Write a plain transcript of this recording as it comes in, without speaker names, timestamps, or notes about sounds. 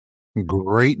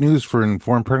Great news for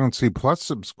Informed Pregnancy Plus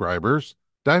subscribers.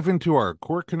 Dive into our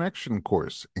Core Connection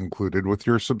course included with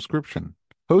your subscription.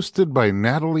 Hosted by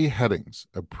Natalie Headings,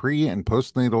 a pre and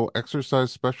postnatal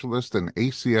exercise specialist and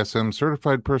ACSM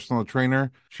certified personal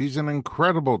trainer, she's an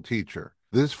incredible teacher.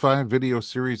 This 5 video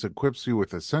series equips you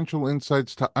with essential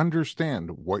insights to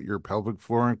understand what your pelvic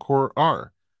floor and core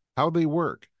are, how they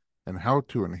work, and how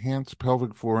to enhance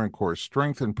pelvic floor and core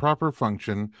strength and proper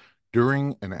function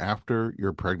during and after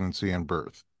your pregnancy and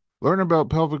birth. Learn about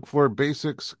pelvic floor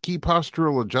basics, key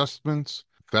postural adjustments,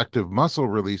 effective muscle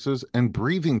releases, and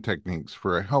breathing techniques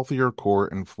for a healthier core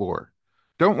and floor.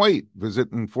 Don't wait.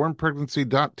 Visit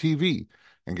informedpregnancy.tv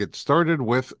and get started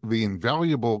with the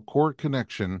invaluable Core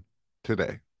Connection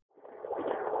today.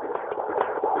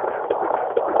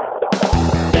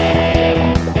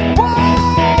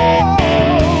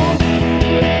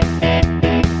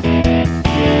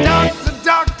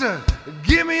 Doctor,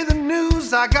 give me the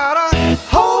news. I got a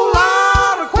whole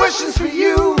lot of questions for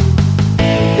you.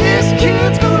 This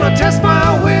kid's gonna test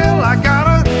my will. I got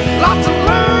a lot to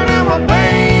learn and my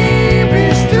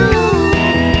baby's due.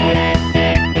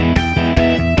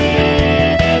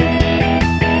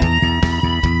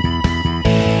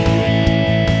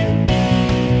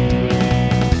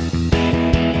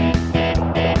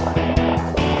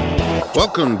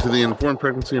 Welcome to the Informed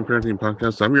Pregnancy and Parenting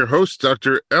Podcast. I'm your host,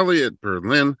 Dr. Elliot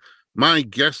Berlin. My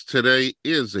guest today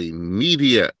is a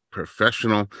media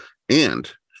professional, and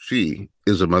she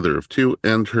is a mother of two,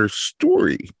 and her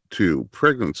story to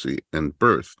pregnancy and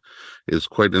birth is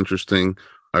quite interesting.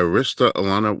 Arista,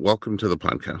 Ilona, welcome to the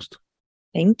podcast.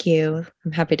 Thank you.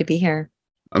 I'm happy to be here.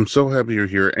 I'm so happy you're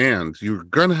here, and you're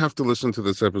going to have to listen to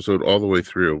this episode all the way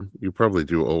through. You probably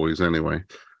do always anyway.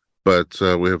 But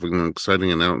we have an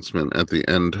exciting announcement at the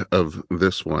end of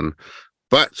this one.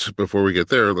 But before we get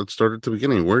there, let's start at the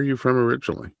beginning. Where are you from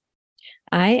originally?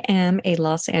 I am a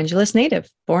Los Angeles native,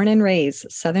 born and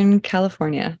raised, Southern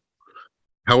California.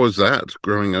 How was that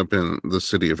growing up in the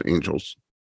city of angels?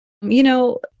 You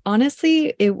know,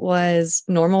 honestly, it was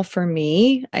normal for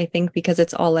me, I think, because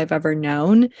it's all I've ever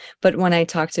known. But when I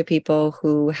talk to people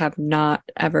who have not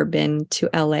ever been to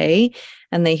LA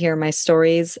and they hear my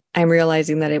stories, I'm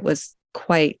realizing that it was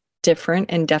quite different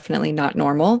and definitely not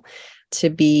normal to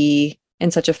be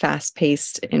in such a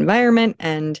fast-paced environment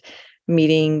and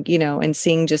meeting, and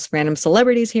seeing just random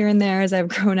celebrities here and there as I've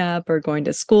grown up, or going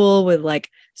to school with like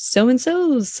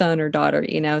so-and-so's son or daughter,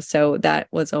 so that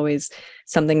was always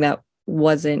something that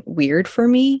wasn't weird for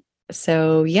me.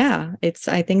 So yeah, it's,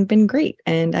 I think, been great.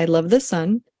 And I love the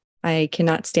sun. I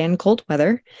cannot stand cold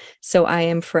weather. So I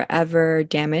am forever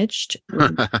damaged.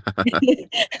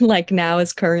 Like now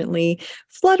is currently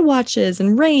flood watches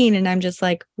and rain. And I'm just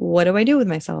like, what do I do with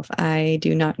myself? I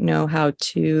do not know how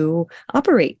to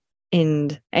operate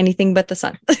in anything but the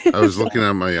sun. I was looking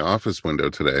out my office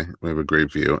window today. We have a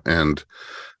great view, and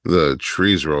the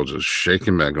trees were all just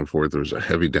shaking back and forth. There was a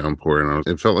heavy downpour, and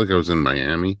it felt like I was in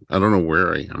Miami. I don't know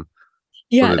where I am.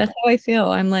 Yeah, that's how I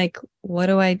feel. I'm like, what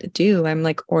do I do? I'm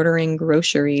like ordering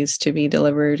groceries to be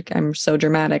delivered. I'm so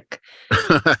dramatic.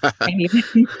 I need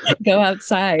to go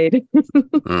outside.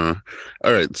 All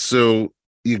right. So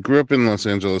you grew up in Los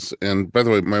Angeles. And by the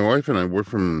way, my wife and I were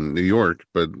from New York,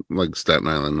 but like Staten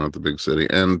Island, not the big city.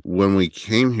 And when we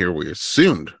came here, we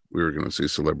assumed we were going to see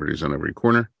celebrities on every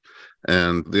corner.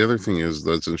 And the other thing is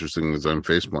that's interesting is I'm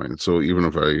face blind. So even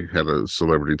if I had a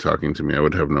celebrity talking to me, I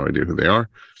would have no idea who they are.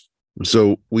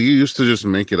 So we used to just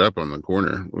make it up on the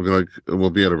corner. We'll be like, we'll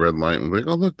be at a red light and we'll be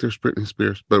like, oh, look, there's Britney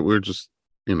Spears. But we're just,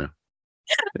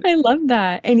 I love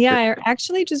that. And yeah, I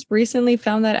actually just recently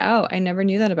found that out. I never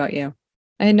knew that about you.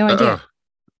 I had no idea.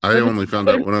 I only found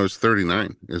out when I was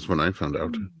 39 is when I found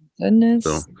out. Goodness.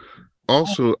 So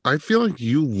also, I feel like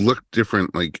you look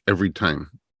different like every time.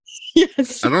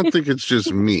 Yes. I don't think it's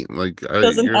just me. Like,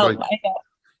 Doesn't you're help. like,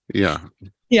 yeah.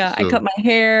 Yeah, So, I cut my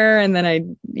hair and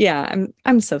then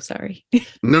I'm so sorry.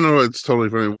 no, it's totally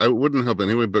fine. I wouldn't help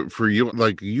anyway, but for you,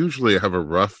 like usually I have a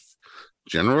rough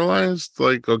generalized,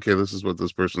 like, okay, this is what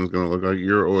this person's going to look like.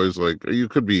 You're always like, you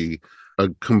could be a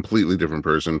completely different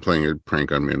person playing a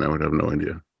prank on me and I would have no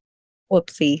idea.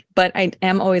 Whoopsie. But I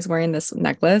am always wearing this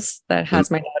necklace that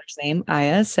has my daughter's name,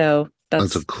 Aya. So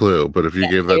that's a clue. But if you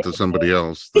gave that to somebody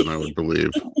else, then I would believe.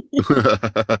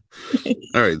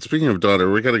 All right. Speaking of daughter,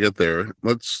 we got to get there.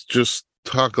 Let's just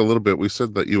talk a little bit. We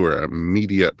said that you were a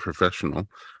media professional.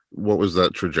 What was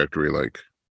that trajectory like?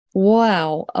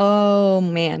 Wow. Oh,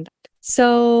 man.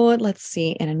 So let's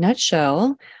see. In a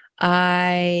nutshell,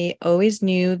 I always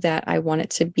knew that I wanted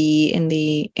to be in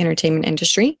the entertainment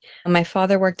industry. My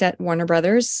father worked at Warner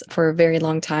Brothers for a very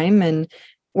long time and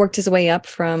worked his way up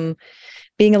from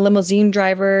being a limousine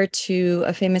driver to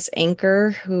a famous anchor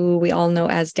who we all know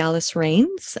as Dallas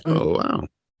Raines. Oh, wow.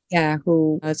 Yeah,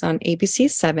 who was on ABC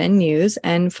 7 News.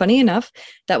 And funny enough,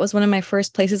 that was one of my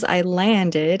first places I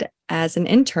landed as an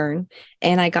intern.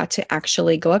 And I got to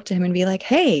actually go up to him and be like,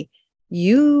 hey,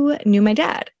 you knew my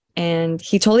dad. And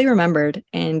he totally remembered.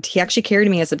 And he actually carried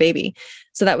me as a baby.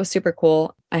 So that was super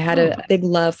cool. I had a big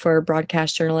love for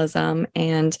broadcast journalism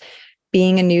and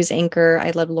being a news anchor. I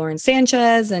loved Lauren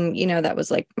Sanchez, and that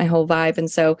was like my whole vibe. And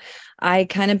so I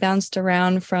kind of bounced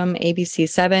around from ABC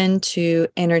 7 to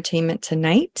Entertainment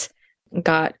Tonight,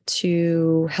 got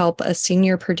to help a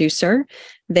senior producer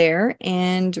there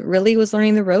and really was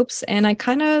learning the ropes. And I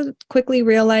kind of quickly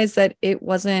realized that it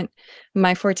wasn't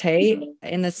my forte,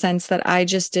 in the sense that I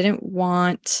just didn't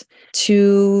want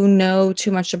to know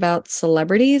too much about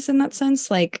celebrities in that sense,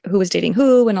 like who was dating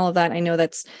who and all of that. I know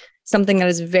that's something that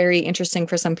is very interesting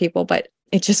for some people, but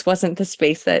it just wasn't the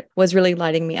space that was really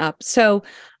lighting me up. So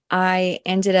I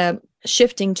ended up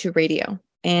shifting to radio,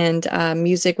 and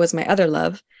music was my other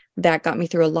love that got me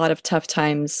through a lot of tough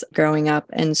times growing up.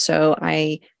 And so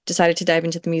I decided to dive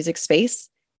into the music space,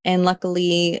 and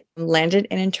luckily landed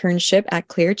an internship at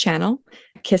Clear Channel,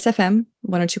 Kiss FM,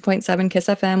 102.7 Kiss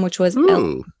FM, which was,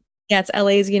 it's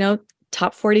LA's,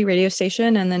 top 40 radio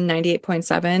station. And then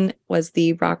 98.7 was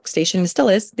the rock station, and still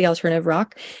is, the alternative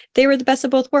rock. They were the best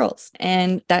of both worlds.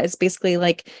 And that is basically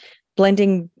like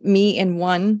blending me in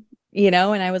one, and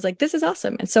I was like, this is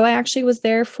awesome. And so I actually was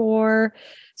there for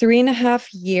 3.5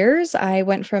 years. I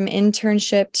went from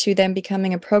internship to then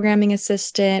becoming a programming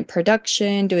assistant,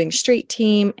 production, doing street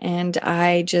team. And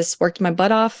I just worked my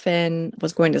butt off and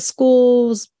was going to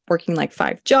schools, working like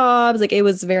 5 jobs. Like, it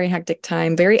was a very hectic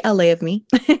time, very LA of me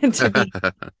to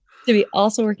be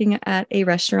also working at a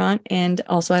restaurant and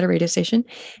also at a radio station.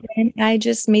 And I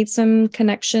just made some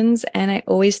connections, and I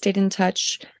always stayed in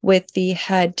touch with the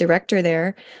head director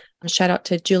there. Shout out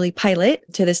to Julie Pilot.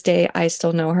 To this day, I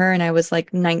still know her. And I was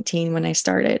like 19 when I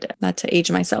started, not to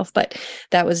age myself, but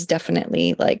that was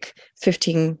definitely like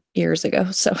 15 years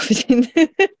ago. So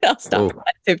I'll stop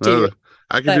at 15 years.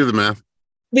 I can do the math.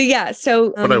 But yeah,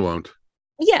 so. But I won't.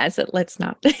 Yeah, so let's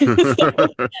not.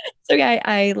 So yeah,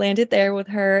 I landed there with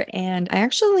her, and I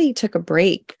actually took a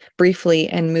break briefly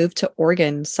and moved to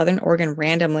Oregon, Southern Oregon,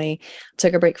 randomly.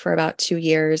 Took a break for about 2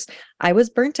 years. I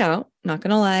was burnt out, not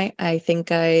gonna lie. I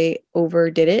think I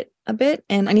overdid it a bit,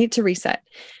 and I needed to reset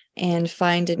and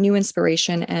find a new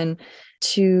inspiration. And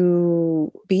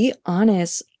to be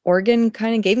honest, Oregon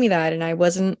kind of gave me that, and I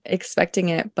wasn't expecting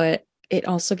it, but it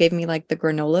also gave me like the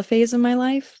granola phase of my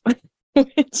life.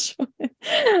 Which,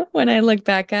 when I look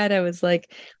back at, I was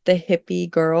like the hippie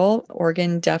girl.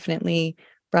 Oregon definitely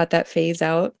brought that phase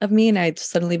out of me, and I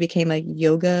suddenly became a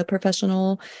yoga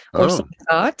professional or some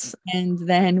thought, and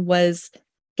then was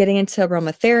getting into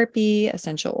aromatherapy,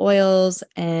 essential oils,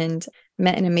 and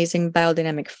met an amazing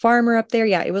biodynamic farmer up there.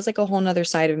 Yeah, it was like a whole nother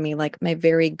side of me. Like, my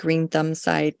very green thumb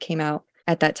side came out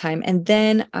at that time. And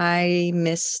then I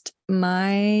missed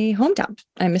my hometown.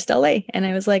 I missed LA, and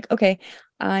I was like, okay,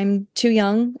 I'm too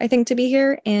young, I think, to be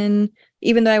here. And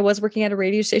even though I was working at a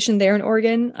radio station there in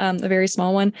Oregon, a very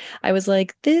small one, I was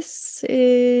like, this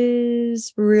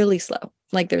is really slow.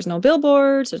 Like, there's no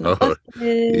billboards, there's no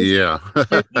buses. Yeah.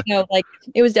 Like,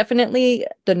 it was definitely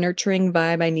the nurturing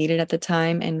vibe I needed at the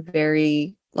time, and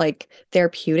very like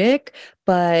therapeutic,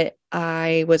 but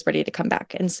I was ready to come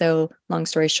back. And so, long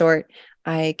story short,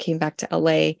 I came back to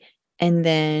LA and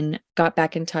then got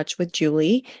back in touch with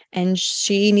Julie, and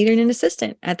she needed an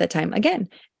assistant at that time again,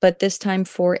 but this time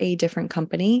for a different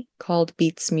company called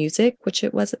Beats Music, which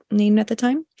it was named at the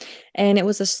time. And it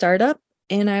was a startup,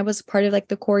 and I was part of like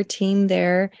the core team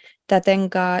there that then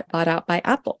got bought out by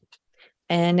Apple.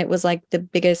 And it was like the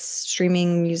biggest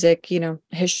streaming music,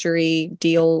 history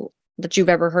deal that you've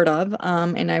ever heard of.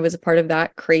 And I was a part of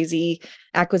that crazy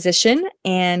acquisition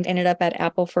and ended up at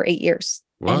Apple for 8 years.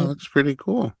 Wow, that's pretty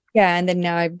cool. Yeah. And then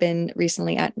now I've been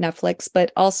recently at Netflix,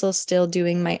 but also still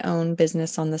doing my own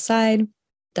business on the side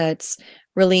that's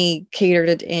really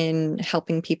catered in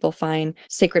helping people find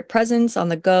sacred presence on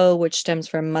the go, which stems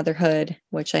from motherhood,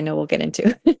 which I know we'll get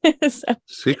into. So,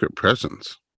 Secret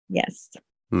presence. Yes.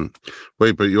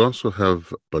 Wait, but you also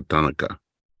have Botanica.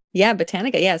 Yeah,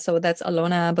 Botanica. Yeah. So that's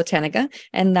Ilona Botanica.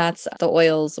 And that's the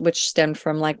oils, which stemmed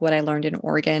from like what I learned in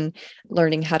Oregon,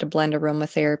 learning how to blend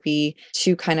aromatherapy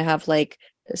to kind of have like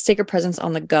sacred presence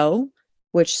on the go,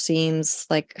 which seems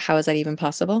like, how is that even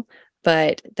possible?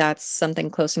 But that's something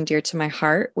close and dear to my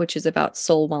heart, which is about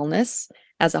soul wellness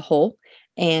as a whole.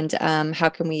 And how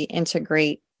can we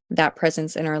integrate that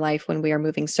presence in our life when we are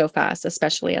moving so fast,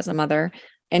 especially as a mother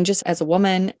and just as a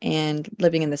woman and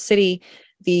living in the city.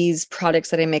 these products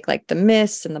that I make, like the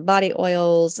mists and the body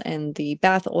oils and the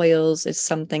bath oils, is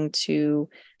something to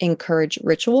encourage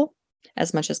ritual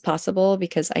as much as possible,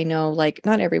 because I know like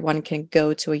not everyone can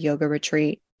go to a yoga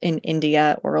retreat in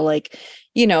India, or like,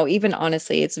 even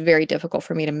honestly, it's very difficult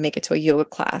for me to make it to a yoga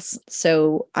class.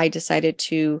 So I decided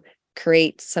to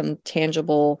create some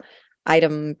tangible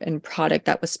item and product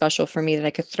that was special for me that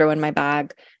I could throw in my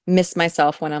bag, miss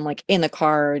myself when I'm like in the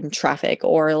car in traffic,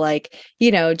 or like,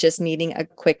 just needing a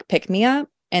quick pick me up.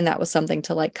 And that was something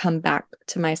to like come back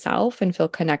to myself and feel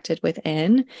connected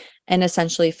within, and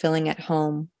essentially feeling at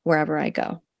home wherever I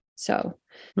go. So,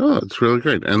 Oh, it's really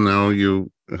great. And now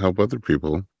you help other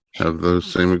people have those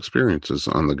same experiences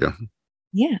on the go.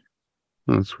 yeah,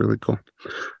 That's really cool.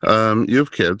 You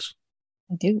have kids.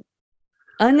 I do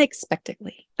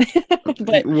unexpectedly.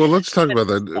 But Well, let's talk about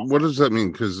that. What does that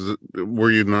mean? Because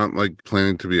were you not like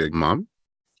planning to be a mom?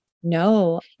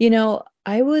 no,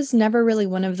 I was never really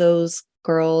one of those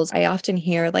girls. I often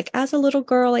hear, like, as a little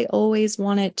girl, I always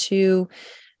wanted to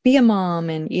be a mom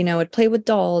and, would play with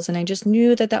dolls. And I just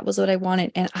knew that that was what I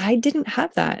wanted. And I didn't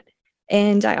have that.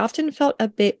 And I often felt a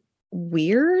bit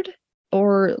weird,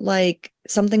 or like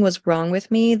something was wrong with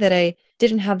me, that I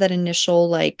didn't have that initial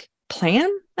like plan,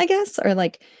 I guess, or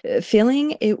like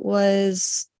feeling. It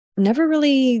was never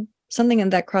really something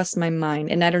that crossed my mind.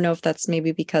 And I don't know if that's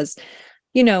maybe because,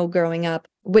 growing up,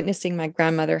 witnessing my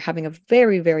grandmother having a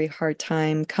very, very hard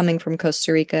time coming from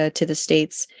Costa Rica to the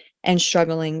States and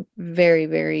struggling very,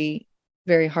 very,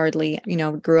 very hardly.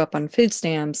 Grew up on food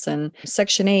stamps and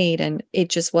Section 8, and it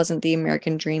just wasn't the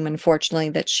American dream, unfortunately,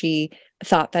 that she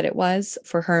thought that it was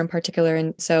for her in particular.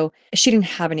 And so she didn't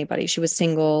have anybody. She was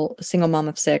single, a single mom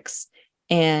of 6,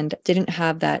 and didn't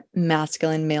have that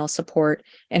masculine male support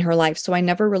in her life. So I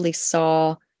never really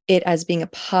saw it as being a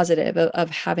positive of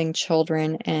having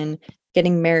children and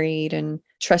getting married and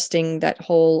trusting that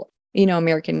whole,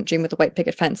 American dream with the white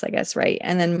picket fence, I guess, right?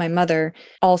 And then my mother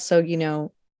also,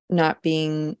 not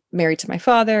being married to my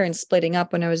father and splitting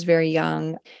up when I was very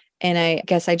young. And I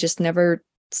guess I just never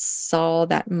saw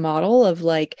that model of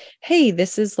like, hey,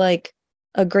 this is like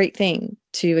a great thing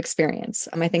to experience.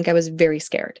 I think I was very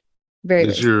scared. Very,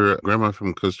 very Is scared. your grandma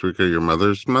from Costa Rica your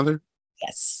mother's mother?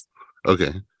 Yes.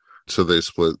 Okay. So they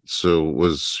split. So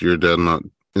was your dad not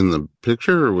in the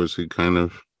picture, or was he kind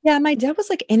of? Yeah, my dad was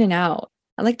like in and out.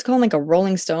 I like to call him like a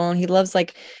rolling stone. He loves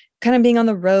like kind of being on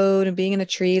the road and being in the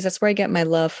trees. That's where I get my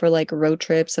love for like road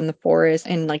trips and the forest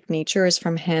and like nature is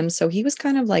from him. So he was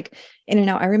kind of like in and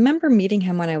out. I remember meeting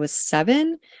him when I was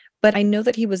 7, but I know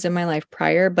that he was in my life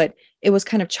prior, but it was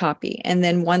kind of choppy. And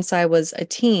then once I was a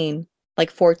teen,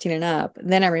 like 14 and up,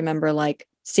 then I remember like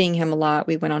seeing him a lot.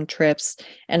 We went on trips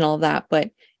and all that. But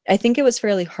I think it was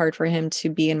fairly hard for him to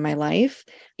be in my life.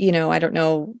 I don't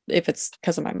know if it's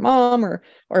because of my mom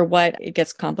or what. It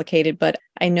gets complicated, but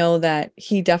I know that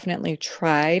he definitely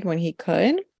tried when he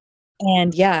could.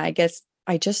 And yeah, I guess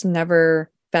I just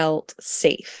never felt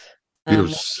safe. Do you have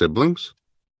Um, siblings?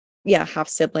 yeah, half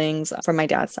siblings from my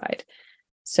dad's side.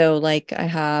 So like I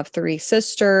have 3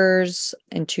 sisters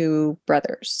and 2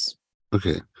 brothers.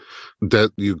 Okay.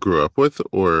 That you grew up with,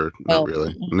 or not Well,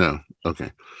 really? No.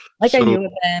 Okay. like I So, knew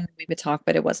of them, we would talk,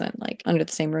 but it wasn't like under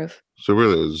the same roof. so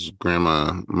really, it was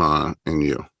grandma, ma, and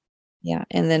you. Yeah.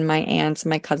 And then my aunts,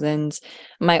 my cousins,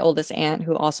 my oldest aunt,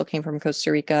 who also came from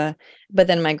Costa Rica. But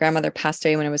then my grandmother passed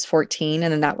away when I was 14.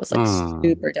 And then that was like Oh,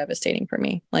 super devastating for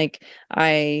me. Like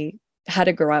I had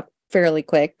to grow up fairly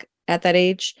quick at that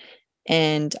age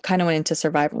and kind of went into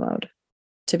survival mode,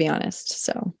 to be honest.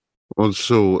 So, well,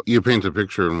 so you paint a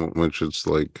picture in which it's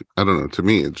like, I don't know, to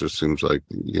me, it just seems like,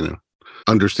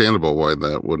 understandable why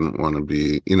that wouldn't want to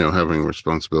be, having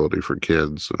responsibility for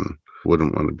kids and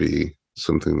wouldn't want to be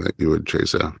something that you would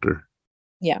chase after.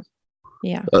 yeah.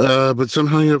 Yeah. But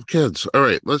somehow you have kids. All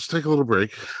right, let's take a little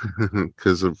break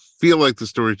because I feel like the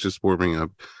story's just warming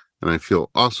up. And I feel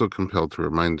also compelled to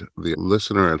remind the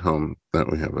listener at home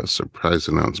that we have a surprise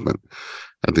announcement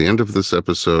at the end of this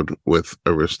episode with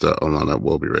Arista Ilona.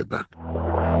 We'll be right back.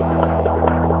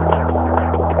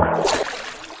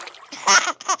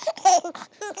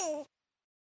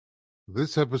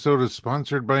 This episode is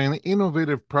sponsored by an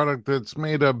innovative product that's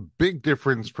made a big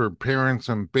difference for parents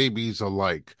and babies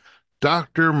alike.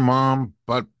 Dr. Mom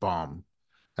Butt Balm.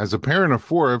 As a parent of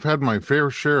 4, I've had my fair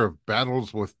share of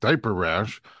battles with diaper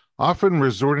rash, often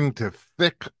resorting to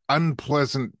thick,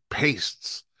 unpleasant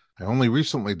pastes. I only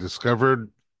recently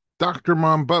discovered Dr.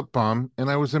 Mom Butt Balm, and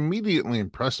I was immediately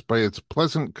impressed by its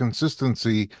pleasant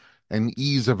consistency and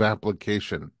ease of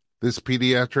application. This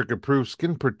pediatric-approved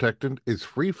skin protectant is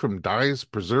free from dyes,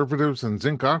 preservatives, and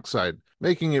zinc oxide,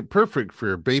 making it perfect for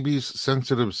your baby's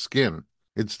sensitive skin.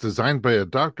 It's designed by a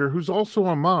doctor who's also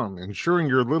a mom, ensuring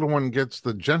your little one gets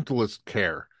the gentlest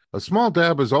care. A small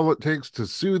dab is all it takes to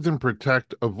soothe and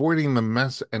protect, avoiding the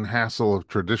mess and hassle of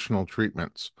traditional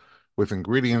treatments. With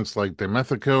ingredients like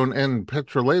dimethicone and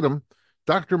petrolatum,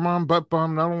 Dr. Mom Butt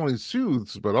Balm not only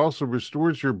soothes but also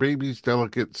restores your baby's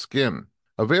delicate skin.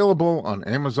 Available on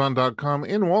Amazon.com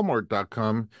and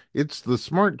Walmart.com, it's the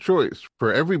smart choice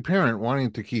for every parent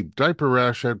wanting to keep diaper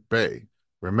rash at bay.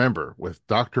 Remember, with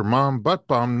Dr. Mom Butt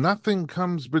Balm, nothing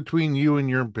comes between you and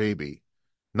your baby,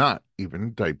 not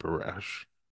even diaper rash.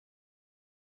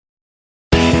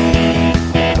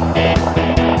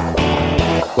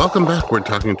 Welcome back. We're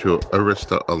talking to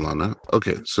Arista Ilona.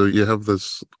 Okay, so you have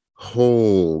this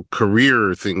whole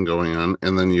career thing going on,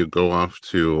 and then you go off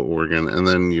to Oregon, and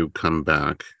then you come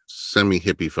back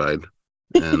semi-hippified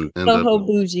and end up Oh,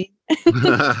 bougie.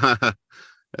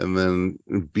 and then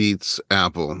beats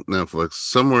Apple, Netflix.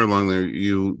 Somewhere along there,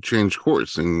 you changed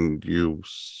course and you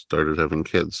started having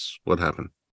kids. What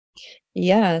happened?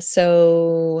 Yeah,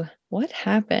 so what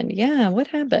happened? Yeah, what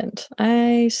happened?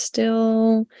 I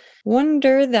still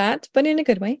wonder that, but in a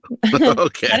good way.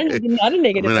 Okay. Not a I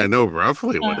negative mean, I way. know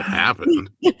roughly what Um,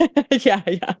 happened. yeah,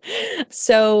 yeah.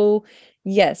 So,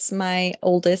 yes, my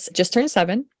oldest just turned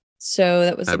 7. So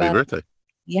that was Happy about, birthday.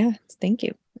 yeah, thank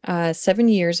you. 7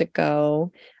 years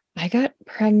ago, I got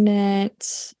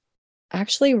pregnant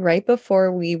actually right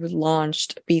before we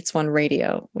launched Beats One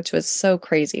Radio, which was so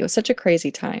crazy. It was such a crazy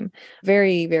time,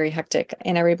 very, very hectic.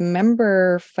 And I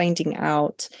remember finding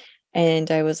out,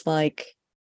 and I was like,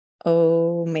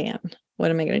 oh man, what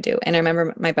am I going to do? And I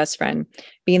remember my best friend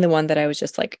being the one that I was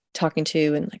just like talking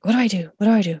to and like, what do I do? What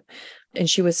do I do? And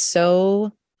she was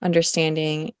so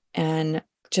understanding and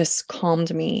just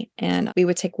calmed me. And we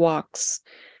would take walks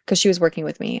because she was working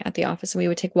with me at the office, and we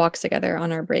would take walks together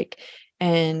on our break.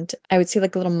 And I would see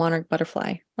like a little monarch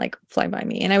butterfly like fly by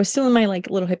me. And I was still in my like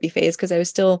little hippie phase because I was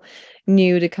still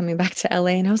new to coming back to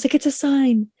LA. And I was like, it's a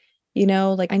sign,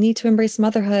 like I need to embrace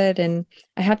motherhood and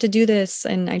I have to do this.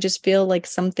 And I just feel like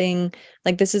something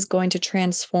like this is going to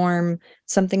transform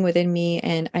something within me.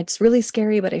 And it's really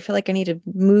scary, but I feel like I need to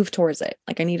move towards it.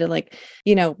 Like I need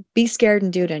to be scared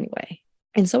and do it anyway.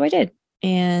 And so I did.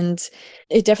 And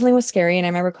it definitely was scary. And I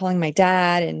remember calling my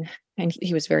dad, and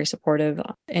he was very supportive,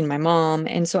 and my mom.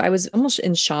 And so I was almost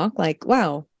in shock, like,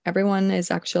 wow, everyone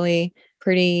is actually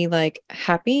pretty like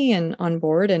happy and on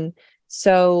board. And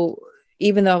so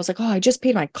even though I was like, oh, I just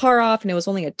paid my car off and it was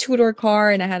only a 2-door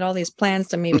car and I had all these plans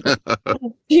to maybe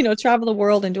like, travel the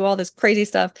world and do all this crazy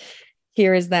stuff.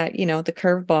 Here is that, the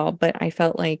curveball, but I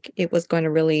felt like it was going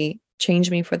to really change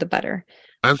me for the better.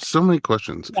 I have so many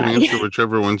questions. Can Yeah. answer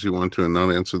whichever ones you want to and not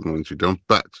answer the ones you don't.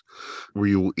 But were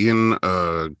you in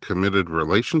a committed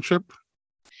relationship?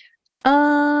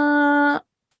 Uh,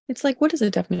 it's like, what is the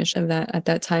definition of that at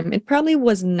that time? It probably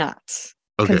was not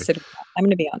Okay. considered that. I'm going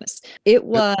to be honest. It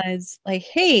was like,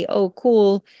 hey, oh,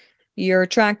 cool. You're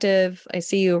attractive. I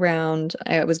see you around.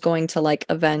 I was going to like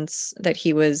events that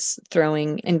he was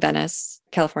throwing in Venice,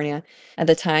 California at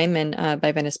the time, and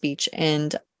by Venice Beach.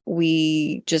 And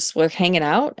we just were hanging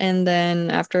out. And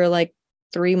then after like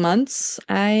 3 months,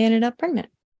 I ended up pregnant.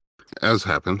 As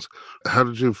happens. How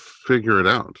did you figure it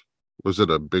out? Was it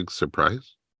a big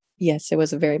surprise? Yes, it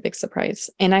was a very big surprise.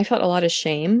 And I felt a lot of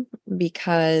shame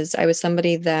because I was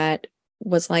somebody that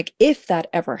was like, if that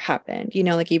ever happened,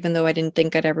 like even though I didn't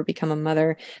think I'd ever become a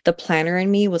mother, the planner in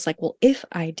me was like, well, if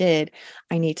I did,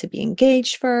 I need to be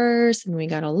engaged first and we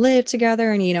got to live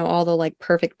together. And, all the like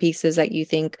perfect pieces that you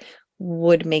think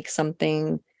would make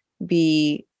something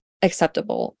be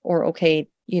acceptable or okay,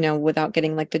 without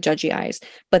getting like the judgy eyes.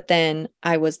 But then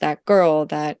I was that girl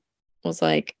that was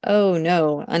like, oh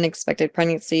no, unexpected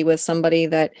pregnancy with somebody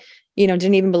that,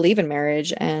 didn't even believe in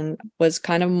marriage and was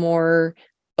kind of more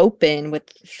open with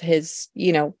his,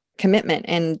 commitment.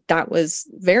 And that was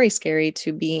very scary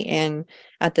to be in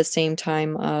at the same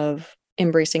time of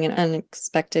embracing an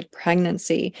unexpected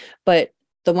pregnancy. But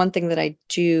the one thing that I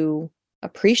do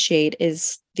appreciate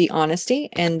is the honesty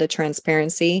and the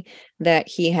transparency that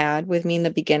he had with me in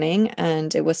the beginning.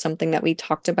 And it was something that we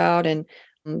talked about and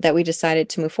that we decided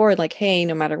to move forward, like, hey,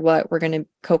 no matter what, we're going to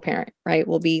co-parent, right?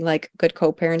 We'll be like good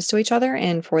co-parents to each other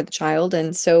and for the child.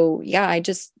 And so, yeah,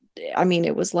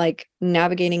 it was like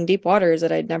navigating deep waters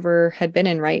that I'd never had been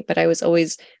in, right? But I was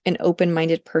always an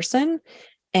open-minded person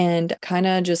and kind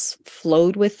of just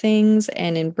flowed with things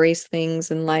and embraced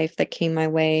things in life that came my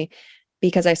way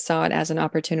because I saw it as an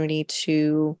opportunity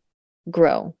to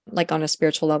grow, like on a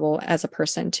spiritual level as a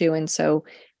person too. And so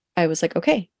I was like,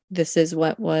 okay, this is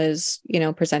what was,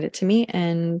 presented to me,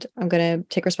 and I'm going to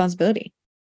take responsibility.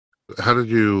 How did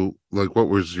you, like, what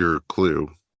was your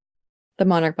clue? The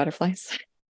monarch butterflies.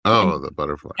 Oh, the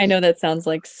butterfly. I know that sounds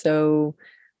like so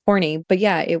corny, but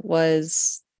yeah, it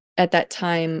was at that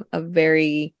time a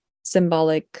very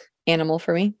symbolic animal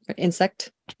for me,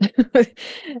 insect.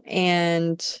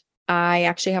 And I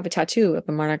actually have a tattoo of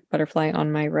a monarch butterfly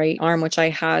on my right arm, which I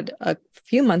had a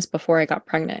few months before I got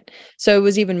pregnant. So it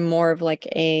was even more of like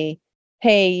a,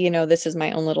 hey, this is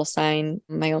my own little sign,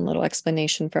 my own little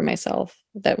explanation for myself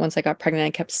that once I got pregnant,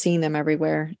 I kept seeing them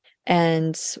everywhere.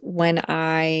 And when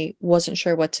I wasn't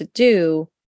sure what to do,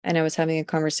 and I was having a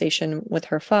conversation with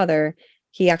her father,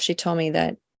 he actually told me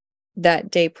that that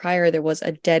day prior, there was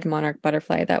a dead monarch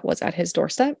butterfly that was at his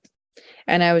doorstep.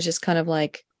 And I was just kind of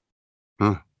like,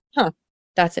 Huh. huh,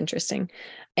 that's interesting.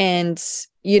 And,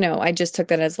 I just took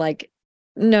that as like,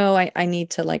 no, I need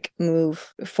to like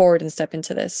move forward and step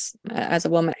into this as a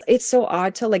woman. It's so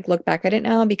odd to like look back at it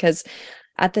now because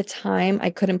at the time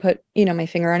I couldn't put, my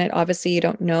finger on it. Obviously, you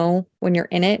don't know when you're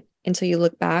in it until you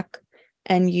look back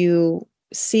and you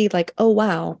see like, oh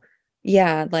wow,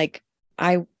 yeah, like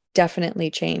I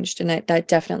definitely changed and that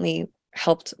definitely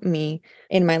helped me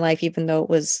in my life, even though it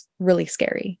was really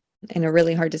scary and a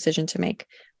really hard decision to make.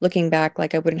 Looking back,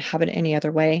 like I wouldn't have it any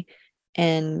other way.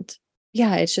 And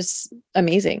yeah, it's just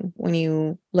amazing when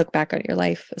you look back at your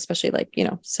life, especially like,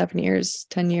 7 years,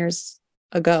 10 years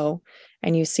ago,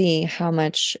 and you see how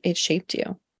much it shaped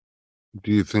you.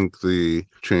 Do you think the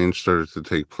change started to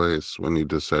take place when you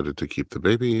decided to keep the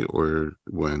baby, or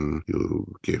when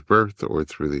you gave birth, or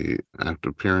through the act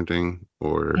of parenting,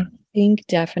 or? I think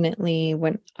definitely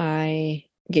when I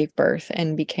gave birth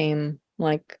and became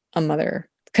like a mother,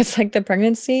 because like the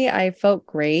pregnancy, I felt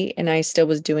great and I still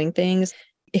was doing things.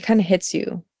 It kind of hits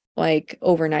you like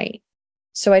overnight.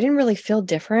 So I didn't really feel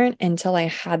different until I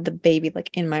had the baby like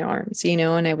in my arms,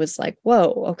 and I was like,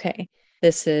 whoa, okay,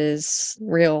 this is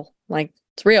real. Like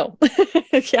it's real.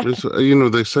 Yeah.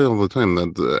 They say all the time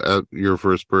that at your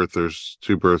first birth, there's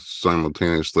two births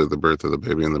simultaneously, the birth of the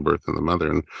baby and the birth of the mother.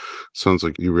 And it sounds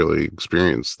like you really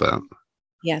experienced that.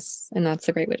 Yes. And that's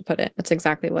a great way to put it. That's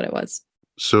exactly what it was.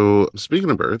 So speaking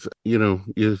of birth, you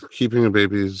keeping a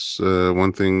baby is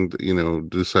one thing,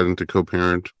 deciding to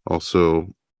co-parent also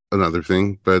another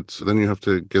thing, but then you have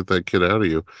to get that kid out of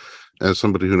you. As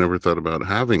somebody who never thought about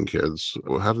having kids,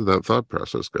 how did that thought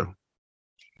process go?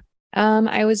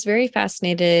 I was very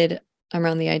fascinated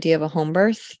around the idea of a home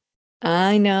birth.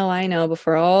 I know,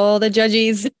 before all the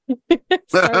judges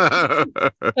start,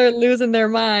 start losing their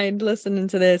mind listening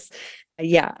to this.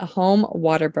 Yeah, a home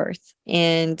water birth.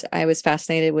 And I was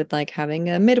fascinated with like having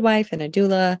a midwife and a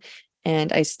doula.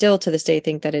 And I still to this day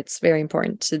think that it's very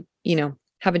important to,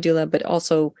 have a doula, but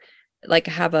also like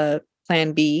have a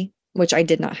plan B, which I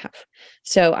did not have.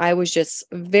 So I was just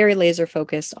very laser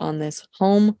focused on this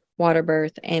home water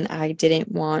birth and I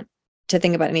didn't want to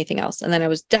think about anything else. And then I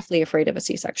was definitely afraid of a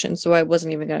C-section. So I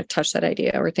wasn't even going to touch that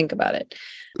idea or think about it.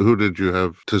 Who did you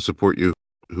have to support you?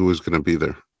 Who was going to be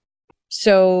there?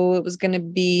 So it was going to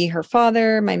be her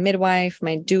father, my midwife,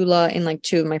 my doula, and like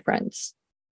two of my friends.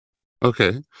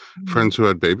 Okay. Friends who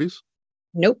had babies?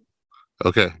 Nope.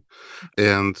 Okay.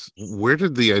 And where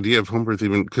did the idea of home birth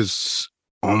even, because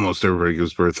almost everybody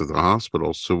gives birth at the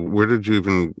hospital. So where did you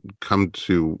even come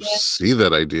to see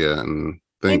that idea and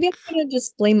think? Maybe I'm going to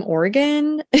just blame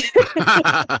Oregon.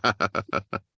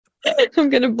 I'm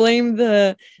going to blame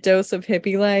the dose of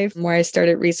hippie life where I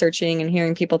started researching and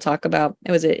hearing people talk about,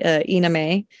 it was Ina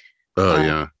May. Oh,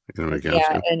 yeah.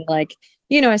 Yeah. And like,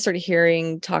 I started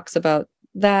hearing talks about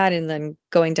that and then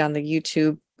going down the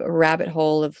YouTube rabbit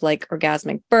hole of like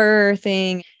orgasmic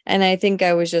birthing. And I think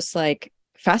I was just like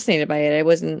fascinated by it. I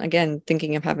wasn't, again,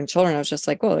 thinking of having children. I was just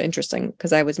like, well, interesting.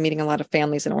 Because I was meeting a lot of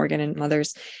families in Oregon and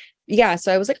mothers. Yeah.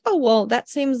 So I was like, oh, well, that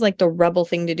seems like the rebel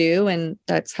thing to do. And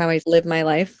that's how I live my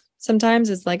life sometimes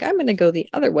is like, I'm going to go the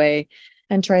other way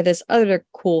and try this other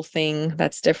cool thing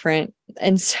that's different.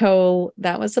 And so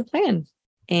that was the plan.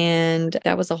 And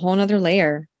that was a whole nother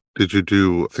layer. Did you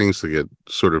do things to get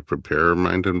sort of prepare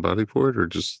mind and body for it? Or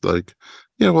just like,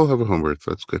 yeah, we'll have a home birth.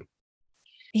 That's good.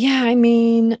 Yeah, I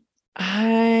mean,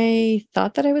 I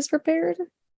thought that I was prepared.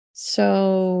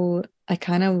 So I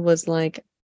kind of was like,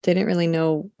 didn't really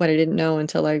know what I didn't know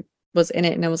until I was in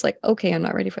it. And I was like, okay, I'm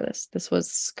not ready for this. This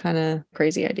was kind of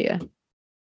crazy idea.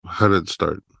 How did it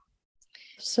start?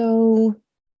 So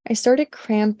I started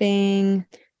cramping,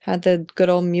 had the good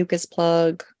old mucus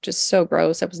plug, just so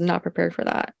gross. I was not prepared for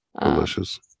that.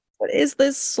 Delicious. What is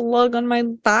this slug on my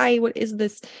thigh? What is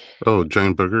this? Oh,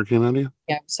 giant booger came out of you?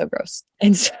 Yeah, so gross.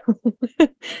 And so,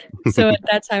 so at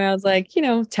that time I was like,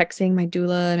 texting my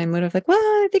doula and I'm like, well,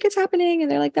 I think it's happening. And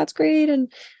they're like, that's great.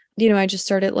 And, I just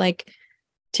started like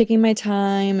taking my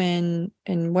time and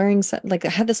wearing like I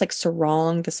had this like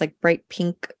sarong, this like bright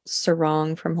pink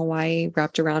sarong from Hawaii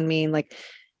wrapped around me and like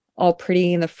all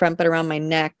pretty in the front but around my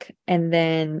neck. And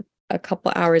then a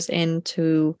couple hours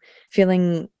into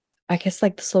feeling, I guess,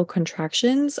 like the slow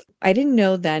contractions. I didn't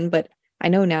know then, but I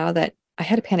know now that I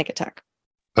had a panic attack.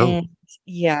 Oh, And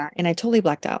yeah, and I totally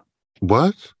blacked out.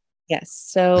 what? Yes.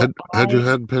 So Had you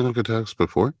had panic attacks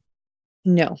before?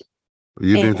 no.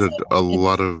 You And needed a so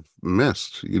lot of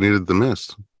mist. You needed the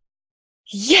mist.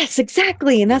 yes,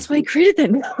 exactly. And that's why I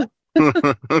created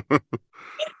that.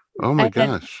 Oh my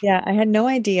gosh. I had no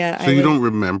idea. So you don't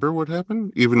remember what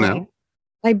happened even Oh, now?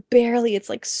 I barely, it's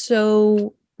like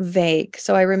so vague.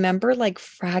 So I remember like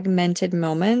fragmented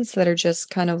moments that are just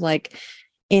kind of like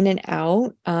in and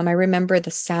out. I remember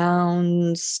the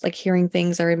sounds, like hearing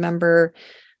things. I remember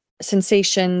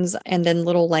sensations and then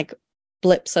little like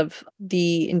blips of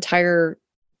the entire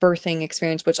birthing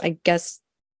experience, which I guess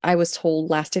I was told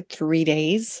lasted 3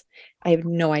 days. I have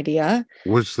no idea.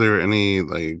 Was there any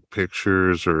like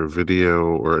pictures or video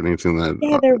or anything that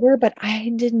Yeah, there were, but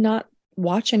I did not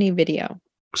watch any video.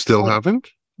 still I happened?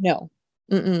 no.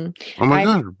 Mm-mm. Oh my I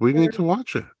God, we need remember, to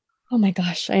watch it. oh my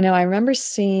gosh, I know. I remember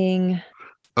seeing,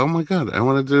 Oh my God, I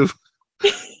want to do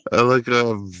like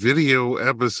a video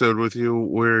episode with you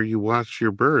where you watch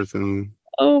your birth and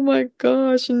oh my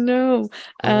gosh, no.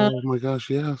 Um, oh my gosh,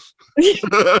 yes.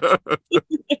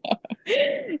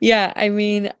 yeah, I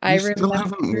mean, I You still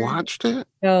haven't remember, watched it?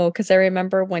 no, because I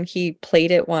remember when he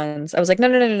played it once, I was like, no,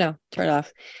 no, no, no, no, turn it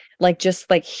off. Like, just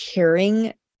like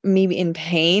hearing me in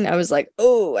pain, I was like,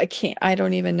 oh, I can't, I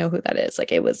don't even know who that is.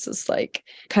 Like, it was just like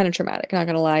kind of traumatic, not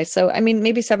gonna lie. So, I mean,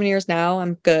 maybe 7 years now,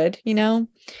 I'm good, you know?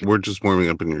 We're just warming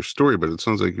up in your story, but it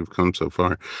sounds like you've come so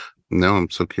far. Now I'm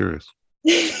so curious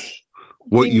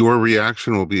what You your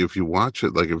reaction will be if you watch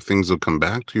it, like if things will come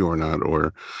back to you or not,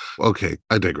 or okay,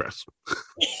 I digress.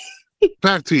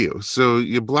 Back to you. So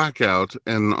you black out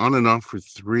and on and off for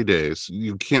 3 days.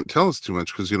 You can't tell us too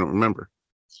much because you don't remember.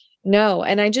 No,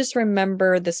 and I just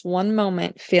remember this one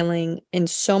moment feeling in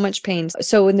so much pain.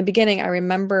 So in the beginning, I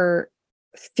remember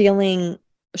feeling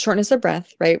shortness of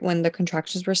breath, right? When the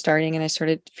contractions were starting, and I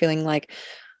started feeling like,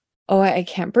 oh, I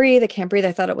can't breathe. I can't breathe.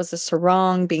 I thought it was a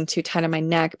sarong being too tight on my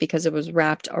neck because it was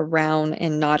wrapped around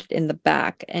and knotted in the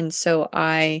back. And so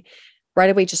I right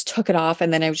away just took it off,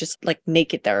 and then I was just like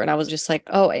naked there. And I was just like,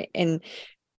 oh, and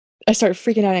I started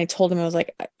freaking out. And I told him, I was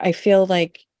like, I feel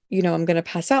like, I'm gonna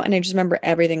pass out. And I just remember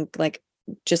everything like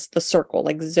just the circle,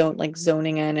 like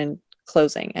zoning in and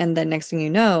closing. And then next thing you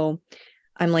know,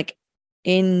 I'm like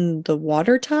in the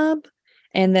water tub.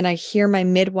 And then I hear my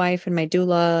midwife and my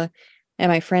doula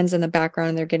and my friends in the background,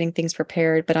 and they're getting things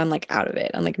prepared, but I'm like out of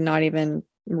it. I'm like not even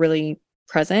really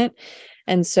present.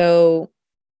 And so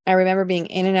I remember being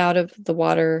in and out of the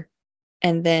water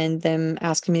and then them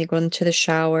asking me to go into the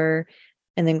shower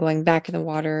and then going back in the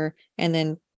water and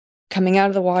then coming out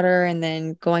of the water and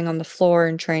then going on the floor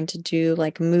and trying to do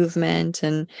like movement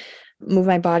and move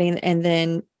my body. And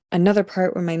then another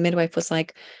part where my midwife was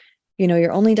like,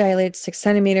 you're only dilated 6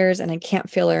 centimeters and I can't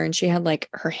feel her. And she had like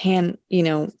her hand,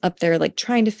 up there, like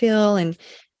trying to feel and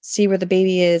see where the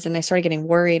baby is. And I started getting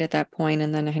worried at that point.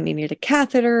 And then I needed a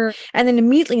catheter. And then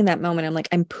immediately in that moment, I'm like,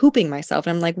 I'm pooping myself.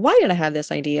 And I'm like, why did I have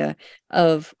this idea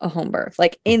of a home birth?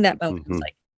 Like in that moment, it's Hmm.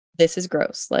 like, this is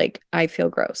gross. Like I feel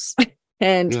gross.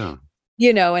 And, Yeah.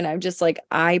 and I'm just like,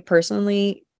 I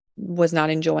personally was not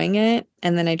enjoying it.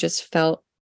 And then I just felt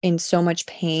in so much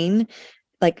pain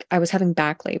like I was having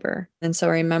back labor. And so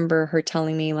I remember her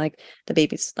telling me like the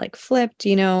baby's like flipped,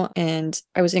 and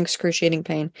I was in excruciating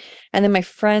pain. And then my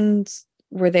friends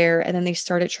were there and then they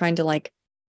started trying to like,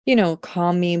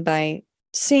 calm me by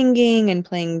singing and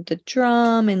playing the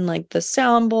drum and like the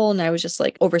sound bowl. And I was just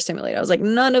like overstimulated. I was like,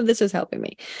 none of this is helping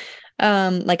me.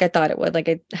 Like I thought it would. Like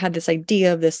I had this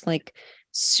idea of this like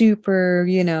super,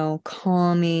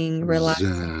 calming, relaxing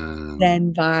Zen.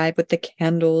 Zen vibe with the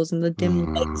candles and the dim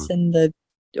Uh, lights and the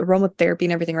aromatherapy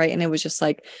and everything, right? And it was just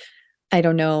like, I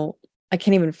don't know, I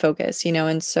can't even focus,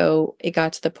 And so it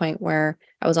got to the point where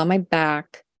I was on my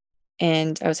back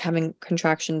and I was having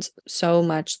contractions so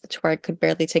much to where I could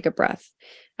barely take a breath.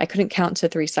 I couldn't count to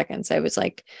 3 seconds. I was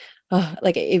like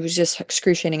it was just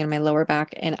excruciating in my lower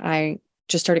back. And I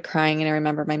just started crying. And I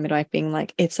remember my midwife being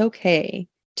like, it's okay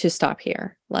to stop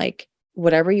here. Like,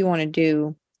 whatever you want to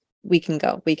do, we can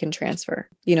go, we can transfer.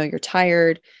 You're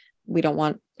tired. We don't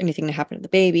want anything to happen to the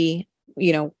baby.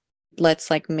 You know, let's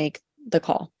like make the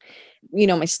call.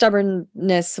 My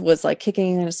stubbornness was like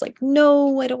kicking and it's like,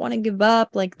 no, I don't want to give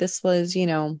up. Like this was,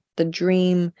 the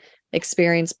dream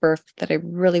experience birth that I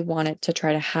really wanted to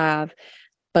try to have.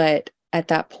 But at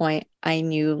that point, I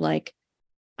knew like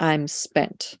I'm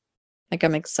spent. Like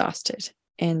I'm exhausted.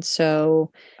 And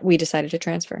so we decided to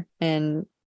transfer. And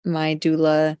my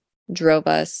doula drove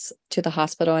us to the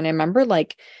hospital. And I remember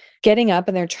like getting up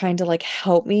and they're trying to like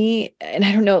help me. And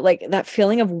I don't know, like that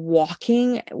feeling of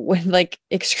walking with like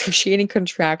excruciating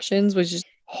contractions was just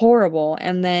horrible.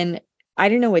 And then I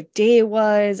didn't know what day it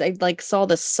was. I like saw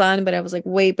the sun, but I was like,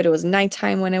 wait, but it was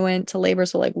nighttime when I went to labor.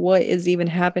 So like, what is even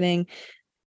happening?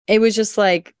 It was just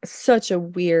like such a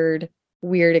weird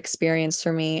experience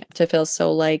for me to feel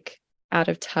so like out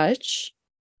of touch.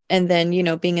 And then,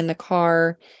 being in the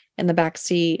car in the back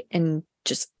seat and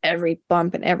just every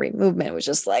bump and every movement was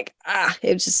just like,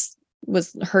 it just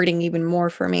was hurting even more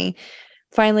for me.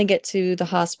 Finally get to the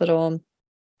hospital.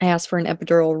 I asked for an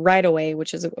epidural right away,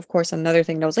 which is, of course, another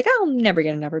thing that I was like, I'll never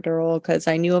get an epidural because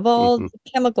I knew of all Mhm.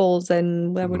 the chemicals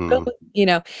and I would go,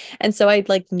 Mhm. And so I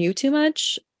like knew too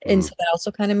much. And Mhm. so that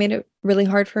also kind of made it really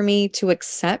hard for me to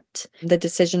accept the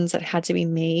decisions that had to be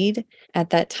made at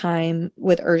that time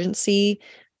with urgency,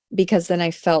 because then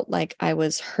I felt like I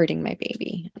was hurting my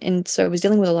baby. And so I was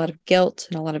dealing with a lot of guilt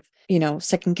and a lot of,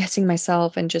 second guessing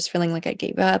myself and just feeling like I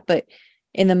gave up. But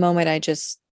in the moment, I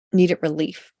just needed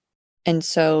relief. And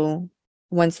so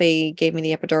once they gave me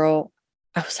the epidural,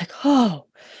 I was like, oh,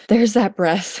 there's that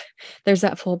breath. There's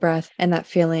that full breath and that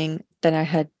feeling that I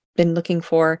had been looking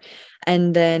for.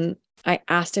 And then I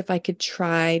asked if I could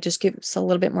try, just give us a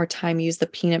little bit more time, use the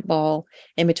peanut ball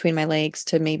in between my legs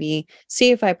to maybe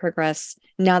see if I progress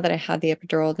now that I had the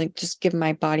epidural, like just give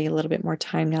my body a little bit more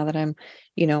time now that I'm,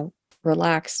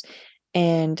 relaxed.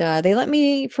 And they let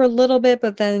me for a little bit,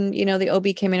 but then, the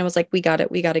OB came in and was like, we got it.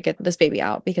 We got to get this baby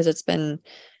out because it's been,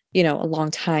 a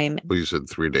long time. Well, you said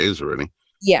 3 days already.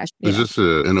 Yeah, Is this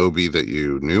an OB that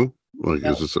you knew? Like, is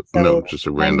no. this no, So just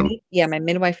a random? my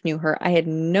midwife knew her. I had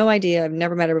no idea. I've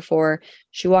never met her before.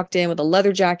 She walked in with a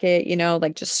leather jacket,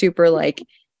 like just super like,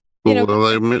 you know, Well,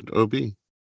 I admit OB.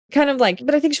 kind of like,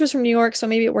 but I think she was from New York, so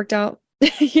maybe it worked out.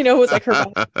 It was like her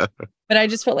vibe. But I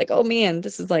just felt like, oh man,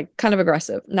 this is like kind of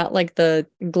aggressive, not like the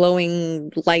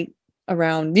glowing light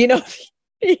around,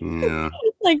 Yeah.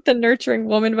 like the nurturing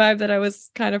woman vibe that I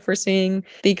was kind of foreseeing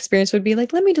the experience would be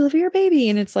like, let me deliver your baby.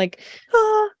 And it's like,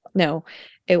 no,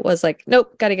 it was like,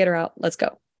 nope, got to get her out. Let's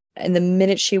go. And the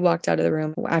minute she walked out of the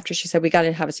room, after she said, we got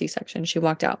to have a C-section, she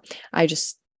walked out. I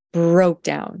just broke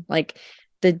down, like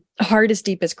the hardest,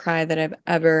 deepest cry that I've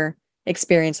ever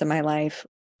experienced in my life,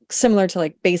 similar to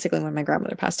like basically when my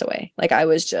grandmother passed away. Like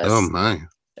Oh my.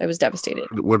 I was devastated.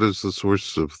 What is the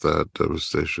source of that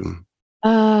devastation?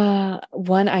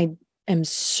 One, I am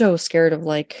so scared of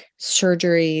like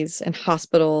surgeries and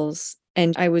hospitals.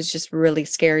 And I was just really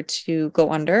scared to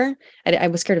go under. I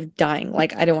was scared of dying.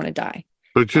 Like, I don't want to die.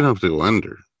 But you don't have to go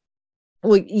under.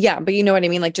 Well, yeah, but you know what I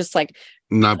mean? Like, just like,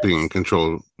 Not being in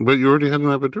control. But you already had an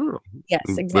epidural. yes,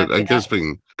 But I exactly. guess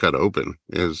being cut open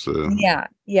is. Yeah,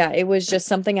 yeah. It was just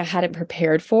something I hadn't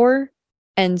prepared for.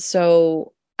 And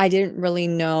so I didn't really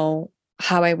know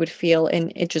how I would feel.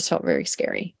 And it just felt very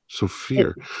scary. So It,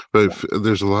 fear, but if,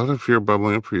 there's a lot of fear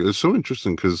bubbling up for you. It's so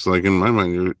interesting because, like in my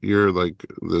mind, you're like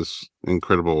this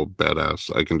incredible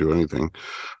badass. I can do anything,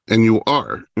 and you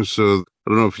are. So I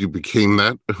don't know if you became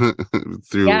that yeah,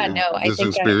 through no, I this think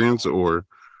experience or.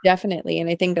 definitely. And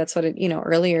I think that's what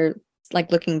earlier,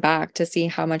 like looking back to see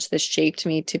how much this shaped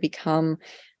me to become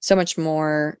so much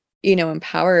more,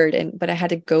 empowered. But I had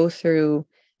to go through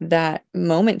that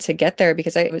moment to get there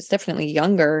because I was definitely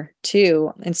younger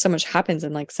too. And so much happens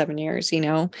in like 7 years,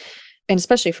 and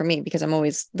especially for me, because I'm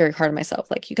always very hard on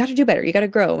myself. Like, you got to do better, you got to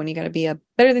grow, and you got to be a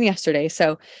better than yesterday.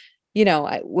 So,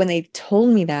 when they told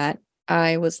me that,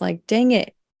 I was like, dang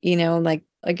it, like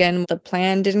again, the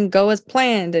plan didn't go as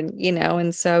planned.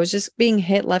 And so I was just being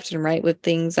hit left and right with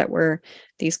things that were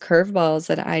these curveballs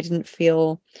that I didn't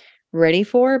feel ready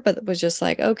for, but it was just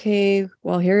like, okay,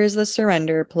 well, here is the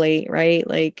surrender plate, right?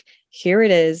 Like, here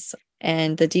it is.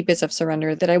 And the deepest of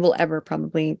surrender that I will ever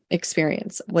probably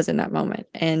experience was in that moment.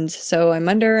 And so I'm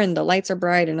under and the lights are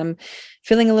bright and I'm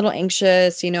feeling a little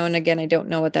anxious, and again, I don't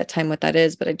know at that time what that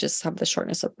is, but I just have the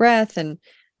shortness of breath and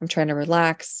I'm trying to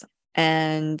relax.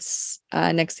 And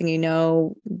next thing you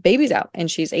know, baby's out and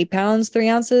she's 8 pounds, 3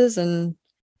 ounces and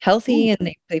healthy. Ooh.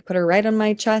 And they put her right on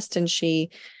my chest and she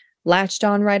latched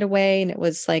on right away. And it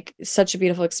was like such a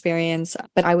beautiful experience,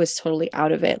 but I was totally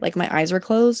out of it. Like, my eyes were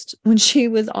closed when she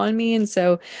was on me. And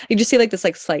so you just see like this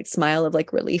like slight smile of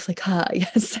like relief, like,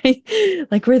 yes,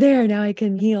 like we're there now, I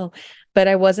can heal. But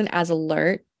I wasn't as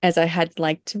alert as I had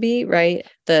liked to be, right?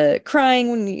 The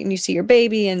crying when you see your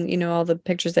baby and, all the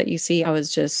pictures that you see, I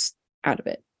was just out of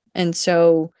it. And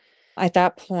so at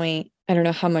that point, I don't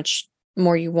know how much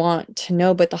more you want to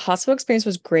know. But the hospital experience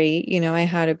was great. I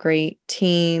had a great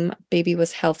team. Baby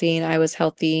was healthy and I was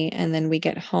healthy. And then we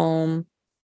get home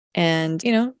and,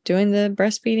 doing the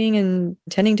breastfeeding and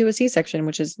tending to a C-section,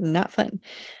 which is not fun.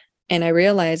 And I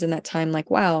realized in that time, like,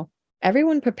 wow,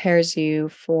 everyone prepares you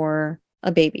for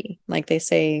a baby. Like they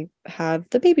say, have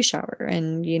the baby shower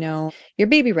and, your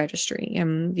baby registry.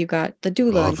 And you got the All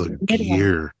doula, the midwife.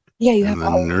 gear Yeah, you and have the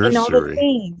all the nursery.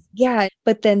 things. Yeah.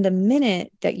 But then the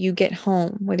minute that you get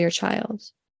home with your child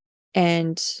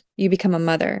and you become a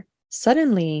mother,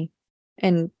 suddenly,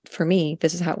 and for me,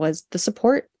 this is how it was, the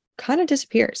support kind of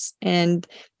disappears. And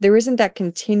there isn't that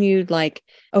continued, like,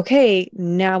 okay,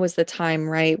 now is the time,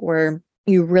 right? Where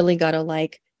you really got to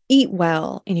like eat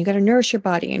well and you got to nourish your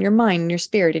body and your mind and your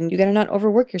spirit and you got to not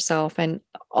overwork yourself and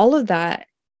all of that.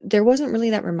 There wasn't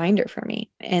really that reminder for me.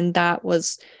 And that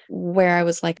was where I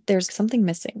was like, there's something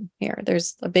missing here.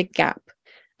 There's a big gap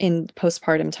in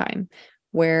postpartum time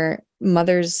where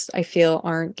mothers, I feel,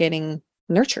 aren't getting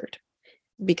nurtured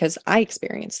because I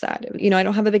experienced that. I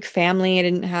don't have a big family. I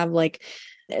didn't have like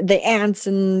the aunts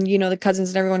and, the cousins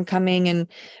and everyone coming and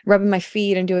rubbing my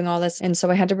feet and doing all this. And so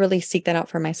I had to really seek that out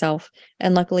for myself.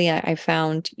 And luckily I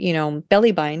found,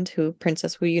 Bellybind, who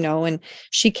Princess, who, and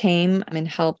she came and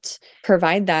helped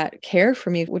provide that care for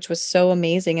me, which was so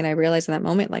amazing. And I realized in that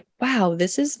moment, like, wow,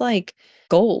 this is like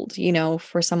gold,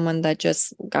 for someone that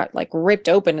just got like ripped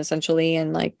open essentially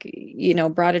and like,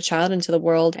 brought a child into the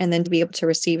world and then to be able to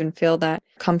receive and feel that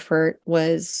comfort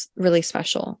was really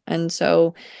special. And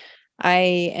so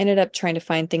I ended up trying to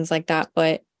find things like that,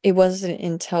 but it wasn't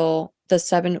until the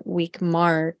 7-week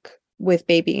mark with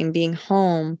baby and being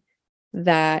home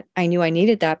that I knew I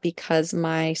needed that because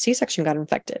my C-section got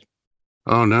infected.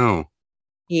 Oh no.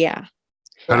 Yeah.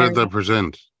 How I did that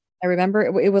present? I remember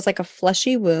it was like a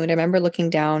fleshy wound. I remember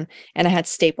looking down and I had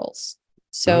staples. Oh.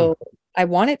 So I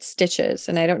wanted stitches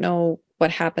and I don't know what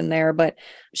happened there, but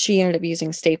she ended up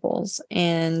using staples.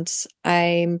 And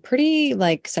I'm pretty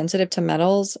like sensitive to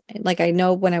metals. Like I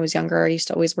know when I was younger, I used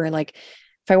to always wear like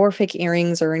if I wore fake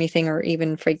earrings or anything or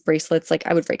even fake bracelets, like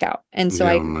I would freak out. And so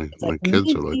Yeah, I my it's like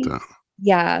kids are like maybe that.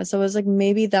 yeah. So it was like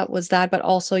maybe that was that, but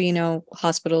also,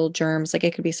 hospital germs, like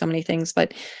it could be so many things.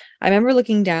 But I remember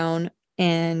looking down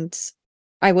and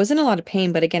I was in a lot of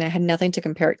pain, but again, I had nothing to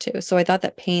compare it to. So I thought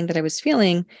that pain that I was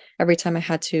feeling every time I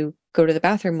had to go to the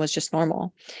bathroom was just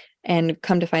normal. And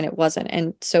come to find it wasn't.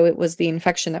 And so it was the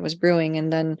infection that was brewing.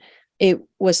 And then it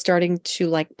was starting to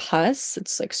like pus.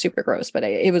 It's like super gross, but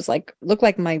it was like, looked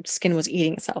like my skin was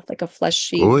eating itself, like a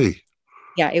fleshy. Oi.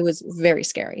 Yeah, it was very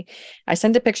scary. I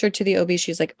sent a picture to the OB.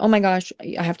 She's like, "Oh my gosh,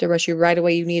 I have to rush you right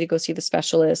away. You need to go see the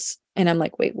specialist." And I'm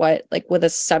like, "Wait, what?" Like with a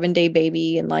 7-day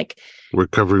baby and like,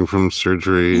 Recovering from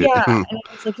surgery. yeah. And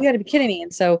I was like, "You got to be kidding me."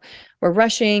 And so we're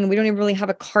rushing. We don't even really have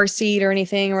a car seat or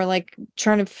anything. We're like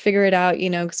trying to figure it out,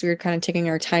 because we were kind of taking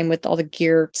our time with all the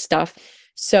gear stuff.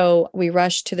 So we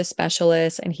rush to the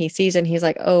specialist and he sees it and he's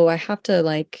like, "Oh, I have to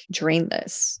like drain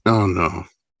this." Oh no.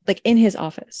 Like in his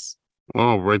office.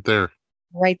 Oh, right there.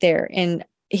 Right there. And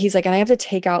he's like, and I have to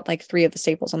take out like 3 of the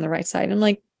staples on the right side. I'm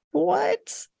like,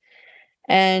 what?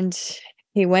 And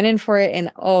he went in for it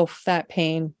and oh, that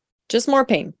pain. Just more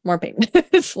pain, more pain.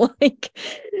 It's like,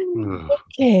 Ugh.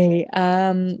 okay,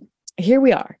 here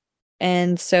we are.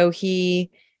 And so he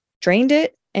drained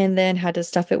it and then had to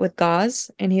stuff it with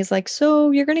gauze. And he's like,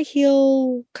 so you're gonna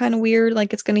heal kind of weird,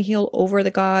 like it's gonna heal over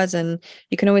the gauze, and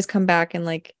you can always come back and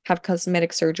like have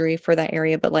cosmetic surgery for that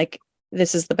area, but like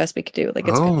this is the best we could do. Like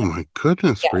it's Oh gonna, my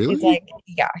goodness, yeah, really?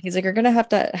 he's like, you're gonna have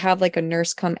to have like a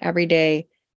nurse come every day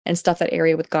and stuff that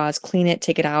area with gauze, clean it,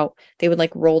 take it out. They would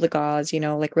like roll the gauze,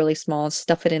 like really small,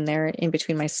 stuff it in there in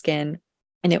between my skin.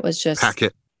 And it was just, Pack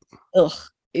it. ugh,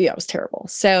 yeah, it was terrible.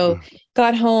 So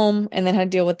got home and then had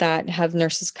to deal with that, have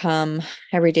nurses come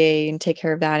every day and take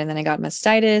care of that. And then I got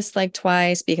mastitis like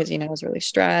twice because, I was really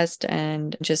stressed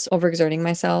and just overexerting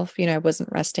myself. I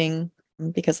wasn't resting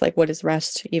because like what is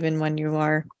rest even when you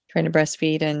are trying to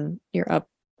breastfeed and you're up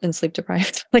and sleep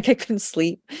deprived? Like I couldn't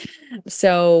sleep.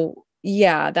 So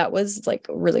yeah, that was like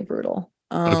really brutal.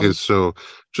 Okay, so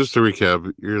just to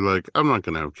recap, you're like, I'm not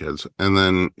going to have kids. And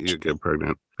then you get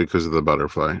pregnant because of the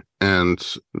butterfly. And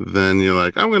then you're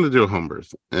like, I'm going to do a home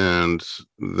birth. And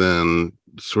then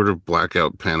sort of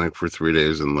blackout panic for 3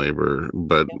 days in labor.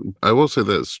 But I will say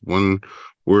this one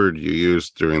word you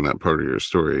used during that part of your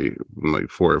story, like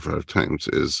 4 or 5 times,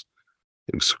 is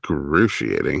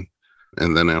excruciating.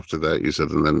 And then after that, you said,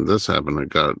 and then this happened, it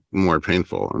got more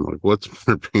painful. I'm like, what's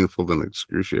more painful than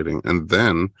excruciating? And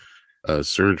then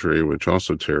surgery, which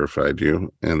also terrified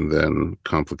you, and then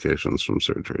complications from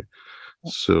surgery.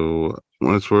 So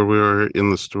that's where we are in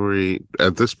the story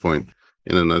at this point,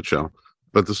 in a nutshell.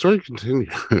 But the story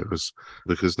continues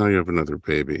because now you have another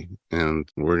baby, and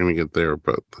we're going to get there,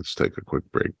 but let's take a quick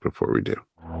break before we do.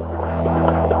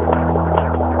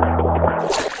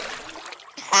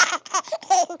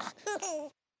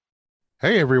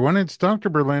 Hey everyone, it's Dr.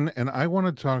 Berlin, and I want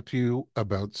to talk to you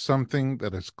about something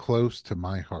that is close to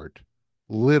my heart.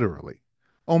 Literally,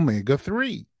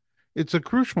 omega-3. It's a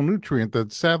crucial nutrient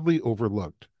that's sadly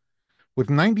overlooked. With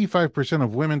 95%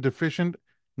 of women deficient,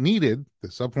 Needed,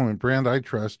 the supplement brand I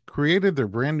trust, created their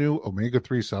brand new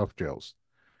omega-3 soft gels.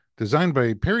 Designed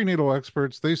by perinatal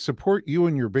experts, they support you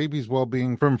and your baby's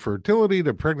well-being from fertility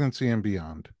to pregnancy and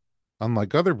beyond.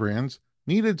 Unlike other brands,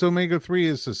 Needed's omega-3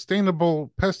 is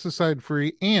sustainable,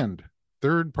 pesticide-free, and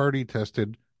third-party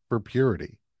tested for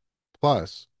purity.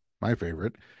 Plus, my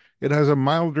favorite, it has a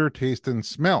milder taste and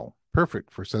smell,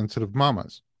 perfect for sensitive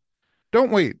mamas. Don't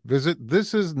wait. Visit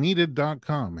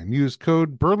thisisneeded.com and use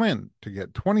code BERLIN to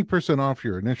get 20% off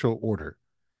your initial order.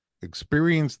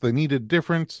 Experience the needed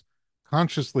difference,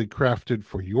 consciously crafted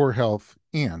for your health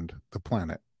and the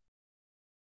planet.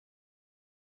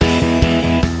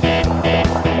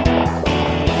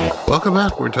 Welcome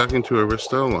back. We're talking to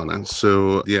Arista, Ilona.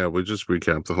 So, yeah, we just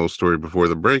recapped the whole story before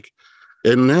the break.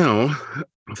 And now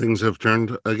things have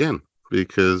turned again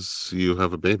because you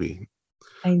have a baby.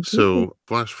 I do. So,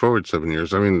 flash forward 7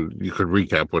 years. I mean, you could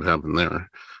recap what happened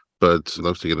there, but I'd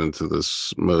love to get into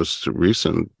this most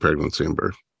recent pregnancy and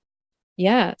birth.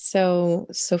 Yeah. So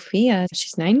Sophia,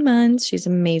 she's 9 months. She's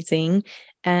amazing.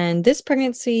 And this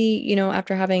pregnancy,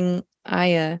 after having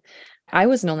Aya, I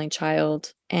was an only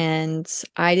child and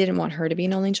I didn't want her to be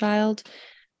an only child.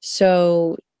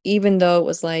 So even though it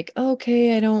was like,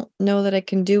 okay, I don't know that I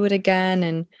can do it again.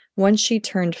 And once she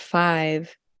turned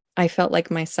 5, I felt like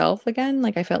myself again.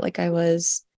 Like I felt like I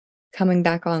was coming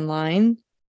back online.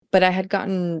 But I had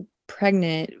gotten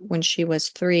pregnant when she was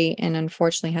 3 and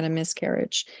unfortunately had a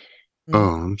miscarriage.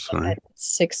 Oh, I'm sorry.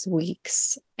 6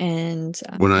 weeks. And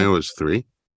When I was 3?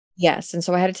 yes. And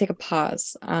so I had to take a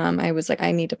pause. I was like,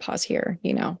 I need to pause here,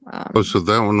 Oh, so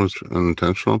that one was an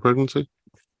intentional pregnancy?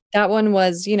 That one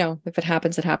was, if it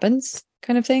happens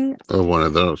kind of thing. Oh, one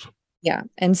of those. Yeah.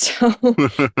 And so,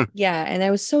 yeah. And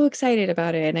I was so excited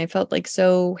about it. And I felt like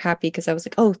so happy because I was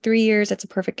like, oh, 3 years, that's a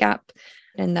perfect gap.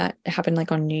 And that happened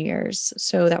like on New Year's.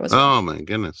 So that was. Oh, my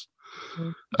goodness.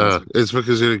 It's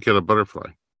because you didn't get a butterfly.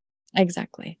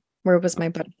 Exactly. Where was my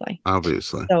butterfly?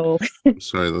 Obviously. So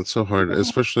sorry, that's so hard.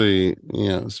 Especially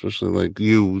like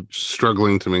you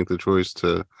struggling to make the choice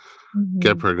to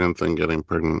get pregnant, then getting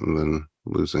pregnant, and then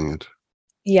losing it.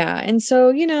 Yeah. And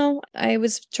so, I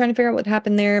was trying to figure out what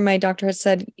happened there. My doctor had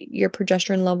said your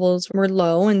progesterone levels were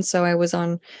low. And so I was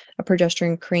on a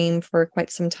progesterone cream for quite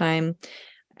some time,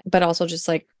 but also just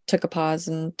like took a pause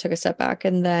and took a step back.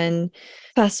 And then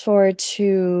fast forward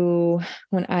to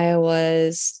when I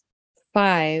was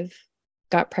 5,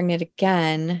 got pregnant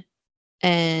again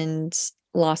and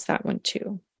lost that one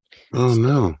too. Oh,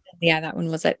 no. Yeah, that one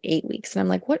was at 8 weeks. And I'm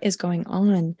like, what is going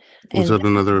on? Was And that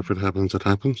another if it happens, it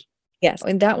happens? yes.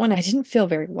 And that one, I didn't feel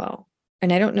very well.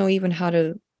 And I don't know even how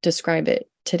to describe it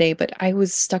today, but I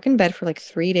was stuck in bed for like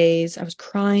 3 days. I was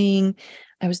crying.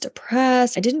 I was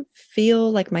depressed. I didn't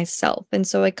feel like myself. And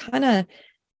so I kind of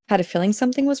had a feeling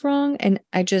something was wrong and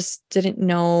I just didn't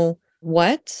know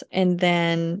what. And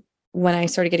then when I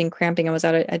started getting cramping, I was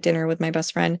out at dinner with my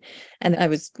best friend and I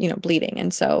was, bleeding.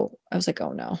 And so I was like,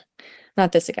 oh no,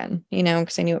 not this again,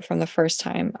 because I knew it from the first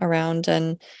time around.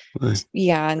 And Right.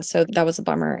 yeah, and so that was a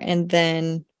bummer. And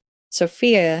then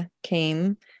Sophia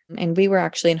came and we were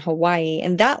actually in Hawaii.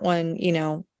 And that one,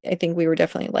 I think we were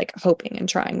definitely like hoping and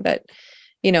trying that,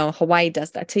 Hawaii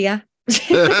does that to you.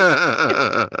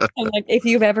 And like if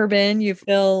you've ever been, you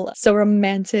feel so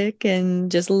romantic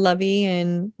and just lovey,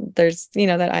 and there's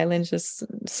that island's just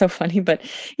so funny. But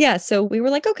yeah, so we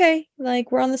were like, okay,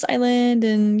 like we're on this island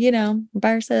and by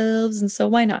ourselves, and so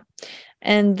why not?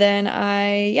 And then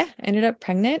I ended up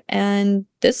pregnant, and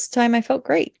this time I felt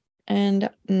great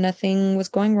and nothing was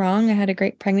going wrong. I had a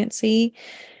great pregnancy.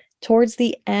 Towards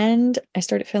the end, I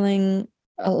started feeling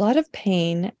a lot of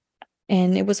pain.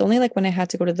 And it was only like when I had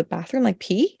to go to the bathroom, like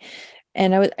pee.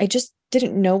 And I just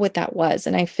didn't know what that was.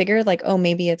 And I figured like, oh,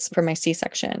 maybe it's for my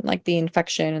C-section, like the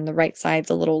infection and the right side's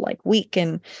a little like weak.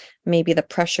 And maybe the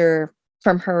pressure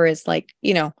from her is like,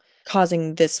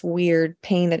 causing this weird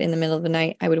pain that in the middle of the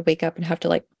night, I would wake up and have to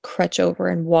like crutch over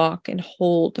and walk and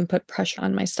hold and put pressure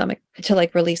on my stomach to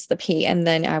like release the pee. And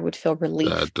then I would feel relief.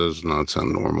 That does not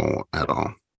sound normal at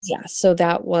all. Yeah. So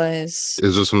that was.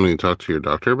 Is this something you talked to your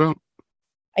doctor about?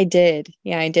 I did.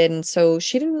 Yeah, I did. And so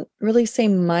she didn't really say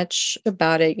much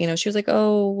about it. She was like,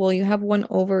 oh, well, you have one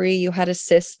ovary, you had a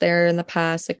cyst there in the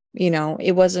past. Like,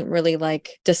 it wasn't really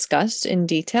like discussed in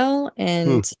detail.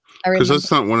 And I Because remember.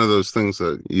 that's not one of those things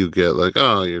that you get like,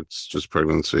 oh, it's just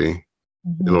pregnancy.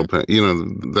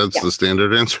 Mhm. That's Yeah. the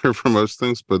standard answer for most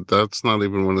things, but that's not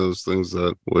even one of those things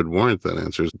that would warrant that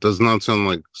answer. It does not sound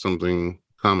like something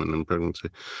common in pregnancy.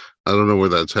 I don't know where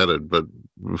that's headed, but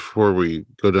before we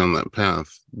go down that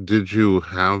path, did you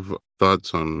have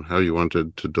thoughts on how you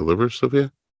wanted to deliver,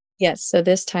 Sophia? Yes. So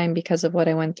this time, because of what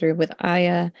I went through with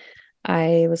Aya,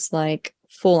 I was like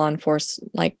full on force,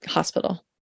 like hospital.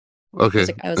 Okay,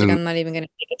 I was like, and I'm not even going to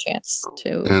take a chance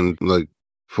to. and like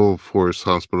full force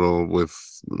hospital with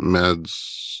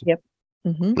meds. Yep.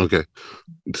 Hmm. Okay,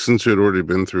 since you had already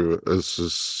been through a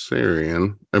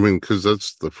cesarean, I mean, because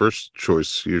that's the first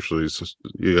choice usually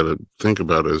you got to think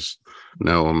about is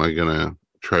now, am I going to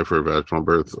try for a vaginal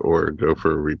birth or go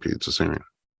for a repeat cesarean?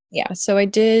 Yeah. So I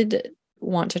did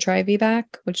want to try VBAC,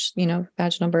 which,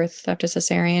 vaginal birth after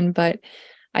cesarean, but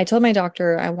I told my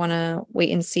doctor I want to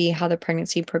wait and see how the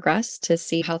pregnancy progressed to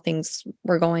see how things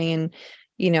were going and,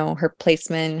 her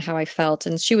placement and how I felt.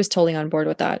 And she was totally on board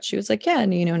with that. She was like, yeah,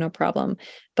 no problem.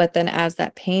 But then as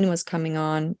that pain was coming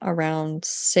on around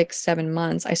 6, 7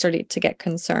 months, I started to get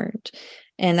concerned.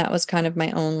 And that was kind of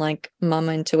my own like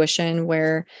mama intuition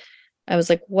where I was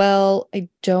like, well, I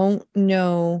don't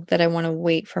know that I want to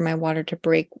wait for my water to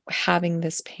break having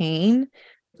this pain.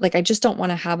 Like, I just don't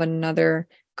want to have another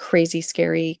crazy,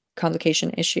 scary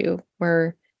complication issue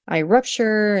where I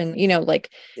rupture and, like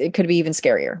it could be even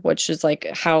scarier, which is like,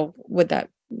 how would that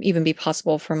even be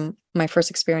possible from my first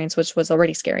experience, which was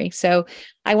already scary? So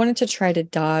I wanted to try to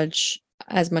dodge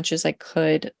as much as I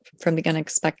could from the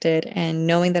unexpected. And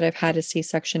knowing that I've had a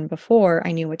C-section before,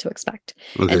 I knew what to expect.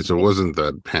 Okay, And so it wasn't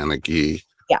that panicky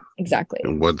yeah, exactly.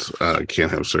 and what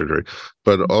can't have surgery,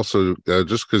 but also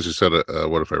just because you said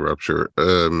what if I rupture?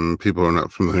 People are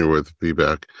not familiar with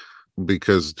VBAC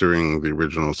because during the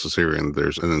original cesarean,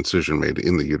 there's an incision made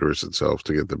in the uterus itself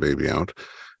to get the baby out,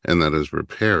 and that is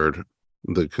repaired.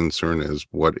 The concern is,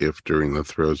 what if during the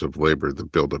throes of labor, the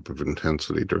buildup of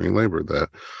intensity during labor, that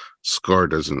scar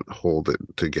doesn't hold it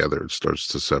together, it starts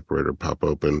to separate or pop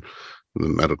open, the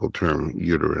medical term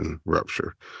uterine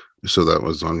rupture. So that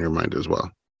was on your mind as well.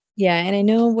 Yeah, and I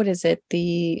know, what is it?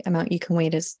 The amount you can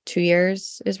wait is 2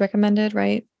 years is recommended,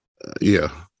 right? Yeah.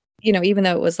 Even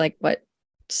though it was like what,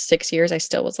 6 years, I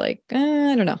still was like, I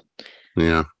don't know.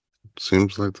 Yeah.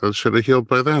 Seems like that should have healed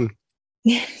by then.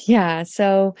 Yeah.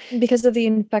 So because of the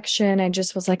infection, I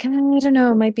just was like, I don't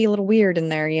know, it might be a little weird in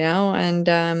there, and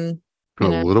A and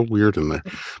little weird in there.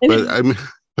 But I mean,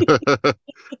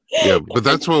 yeah, but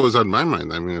that's what was on my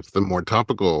mind. I mean, if the more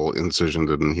topical incision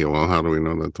didn't heal well, how do we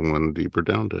know that the one deeper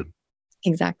down did?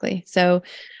 exactly. So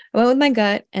I went with my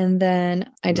gut, and then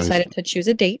I Nice, decided to choose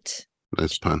a date,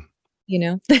 nice pun. you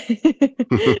know.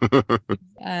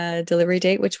 Oh, Delivery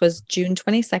date, which was June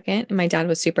 22nd. And my dad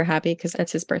was super happy because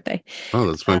that's his birthday.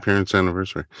 that's my parents'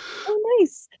 anniversary. Oh,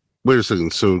 nice. Wait a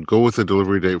second. So go with a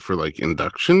delivery date for like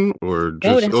induction or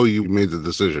No, just, oh, you made the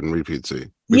decision, repeat C,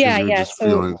 because yeah, you were yeah. just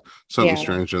feeling So, something yeah.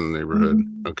 strange in the neighborhood.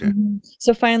 Mhm, Okay. mhm.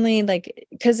 So finally, like,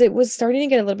 because it was starting to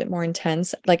get a little bit more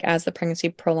intense, like as the pregnancy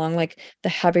prolonged, like the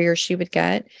heavier she would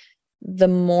get, the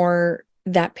more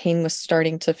that pain was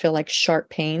starting to feel like sharp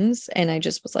pains. And I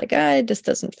just was like, this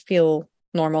doesn't feel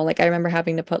normal. Like I remember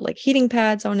having to put like heating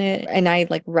pads on it, and I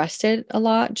like rested a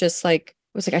lot, just like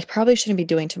was like, I probably shouldn't be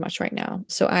doing too much right now.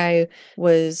 So I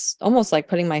was almost like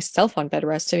putting myself on bed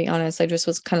rest, to be honest. I just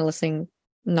was kind of listening,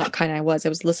 not kind of, I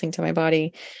was listening to my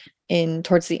body in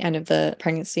towards the end of the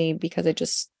pregnancy because I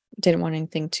just didn't want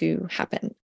anything to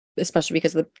happen, especially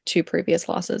because of the two previous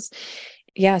losses.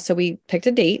 Yeah, so we picked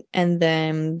a date, and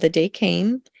then the date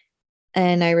came,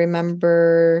 and I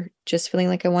remember just feeling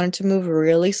like I wanted to move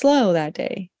really slow that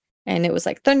day. And it was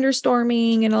like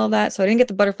thunderstorming and all that. So I didn't get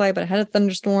the butterfly, but I had a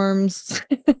thunderstorms.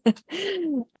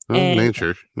 Oh, and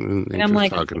nature. and I'm Nature's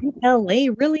like, talking. "In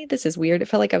LA, really? This is weird." It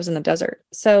felt like I was in the desert.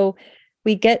 So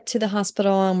we get to the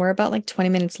hospital and we're about like 20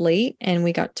 minutes late, and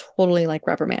we got totally like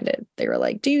reprimanded. They were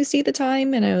like, "Do you see the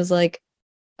time?" And I was like,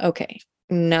 "Okay,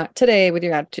 not today with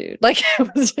your attitude." Like I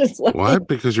was just like, What?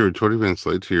 Because you were 20 minutes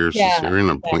late to your yeah, cesarean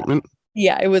yeah. appointment?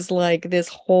 Yeah, it was like this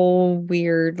whole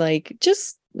weird, like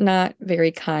just not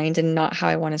very kind and not how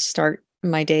I want to start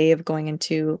my day of going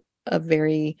into a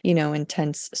very,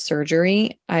 intense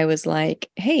surgery. I was like,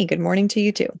 "Hey, good morning to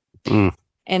you too." Mm,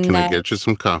 And can I that, get you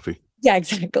some coffee? yeah,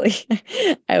 exactly.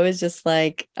 I was just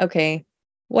like, okay,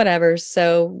 whatever.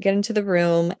 So get into the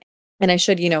room. And I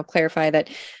should, clarify that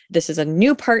this is a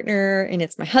new partner and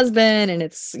it's my husband and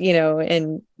it's,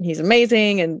 and he's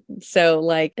amazing. And so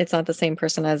like, it's not the same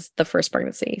person as the first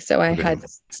pregnancy. So I Okay. had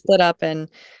split up and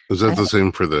Is that the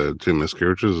same for the 2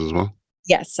 miscarriages as well?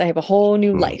 yes, I have a whole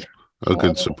new Oh, life. a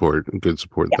good support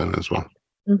Yeah. then as well.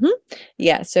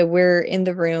 Yeah. So we're in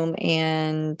the room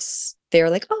and they were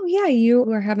like, oh yeah, you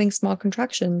were having small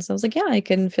contractions. I was like, yeah, I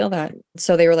can feel that.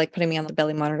 So they were like putting me on the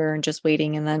belly monitor and just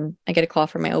waiting. And then I get a call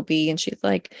from my OB and she's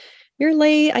like, you're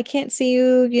late. I can't see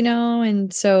you,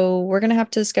 and so we're going to have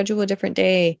to schedule a different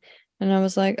day. And I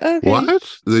was like, okay. What?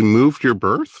 They moved your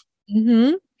birth?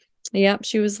 Yep.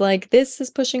 She was like, this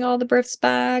is pushing all the births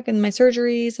back and my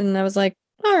surgeries. And I was like,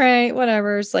 all right,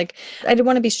 whatever. It's like, I didn't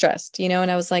want to be stressed,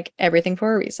 and I was like, everything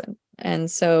for a reason.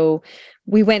 And so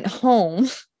we went home,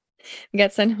 we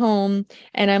got sent home,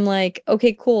 and I'm like,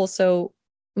 okay, cool. So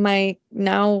my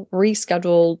now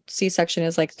rescheduled C-section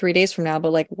is like 3 days from now,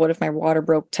 but like, what if my water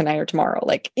broke tonight or tomorrow?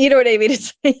 Like, you know what I mean?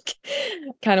 It's like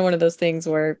kind of one of those things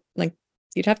where like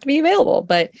you'd have to be available.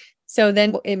 But so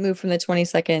then it moved from the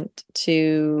 22nd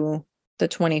to the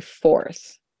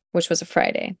 24th, which was a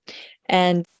Friday.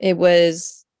 And it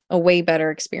was a way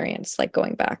better experience, like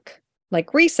going back,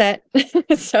 like reset.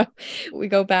 So we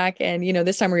go back and,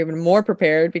 this time we're even more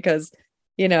prepared because,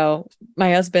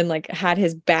 my husband like had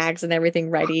his bags and everything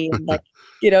ready. And like,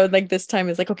 like this time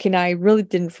is like, okay, now I really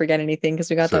didn't forget anything because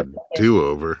we got that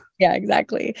do-over. Yeah,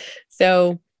 exactly.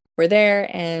 So we're there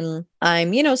and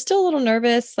I'm, still a little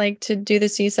nervous, like to do the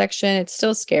C-section. It's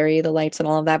still scary, the lights and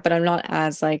all of that, but I'm not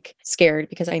as like scared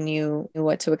because I knew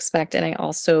what to expect. And I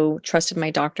also trusted my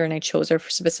doctor and I chose her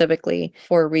specifically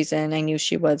for a reason. I knew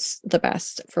she was the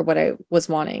best for what I was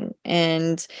wanting.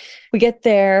 And we get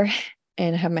there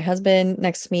and have my husband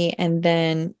next to me. And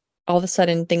then all of a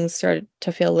sudden things started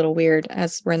to feel a little weird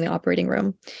as we're in the operating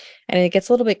room. And it gets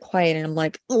a little bit quiet and I'm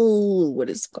like, oh, what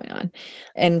is going on?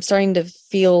 And I'm starting to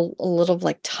feel a little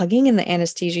like tugging. And the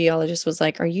anesthesiologist was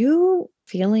like, are you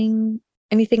feeling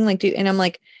anything like, and I'm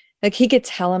like he could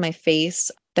tell on my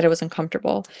face that I was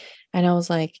uncomfortable. And I was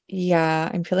like, yeah,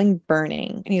 I'm feeling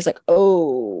burning. And he's like,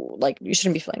 oh, like you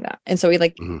shouldn't be feeling that. And so we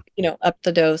like, upped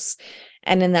the dose.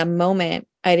 And in that moment,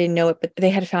 I didn't know it, but they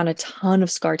had found a ton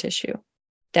of scar tissue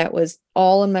that was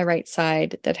all on my right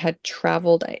side that had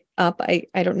traveled up. I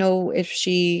don't know if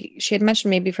she had mentioned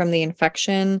maybe from the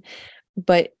infection,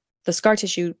 but the scar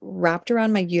tissue wrapped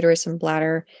around my uterus and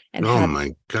bladder and oh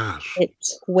my gosh, it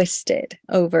twisted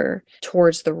over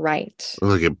towards the right.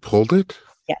 Like it pulled it?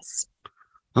 Yes.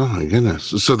 Oh my goodness.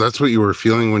 So that's what you were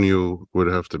feeling when you would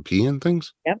have to pee and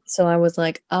things? Yep. So I was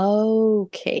like,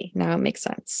 okay, now it makes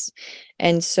sense.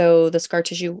 And so the scar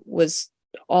tissue was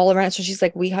all around. So she's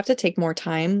like, we have to take more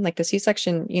time. Like the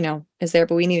C-section, is there,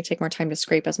 but we need to take more time to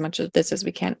scrape as much of this as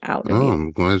we can out. Oh,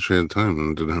 I'm glad she had time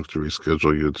and didn't have to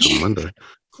reschedule you until Monday.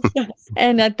 Yes.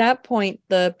 And at that point,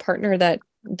 the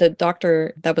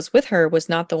doctor that was with her was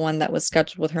not the one that was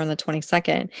scheduled with her on the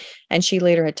 22nd. And she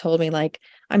later had told me like,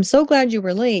 I'm so glad you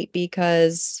were late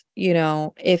because,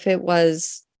 if it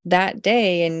was that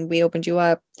day and we opened you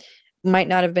up, might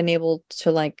not have been able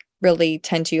to like really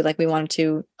tend to you like we wanted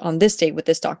to on this date with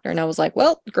this doctor. And I was like,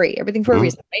 well, great. Everything for a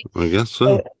reason, right? I guess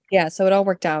so. Yeah. So it all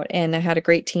worked out and I had a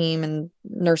great team and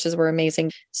nurses were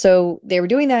amazing. So they were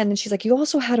doing that. And then she's like, you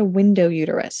also had a window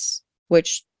uterus,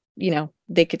 which,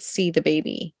 they could see the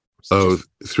baby.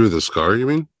 Through the scar, you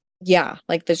mean? Yeah.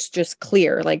 Like that's just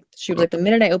clear. Like she was like, the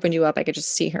minute I opened you up, I could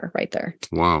just see her right there.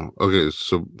 Wow. Okay.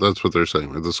 So that's what they're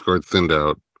saying. The scar thinned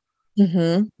out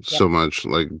so much,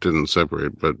 like didn't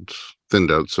separate, but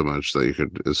thinned out so much that you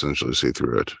could essentially see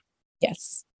through it.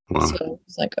 Yes. Wow. So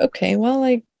it's like, okay, well,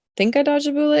 I think I dodged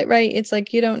a bullet, right? It's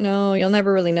like, you don't know, you'll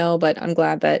never really know, but I'm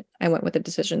glad that I went with the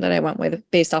decision that I went with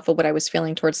based off of what I was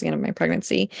feeling towards the end of my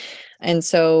pregnancy. And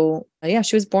so, yeah,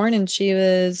 she was born and she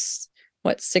was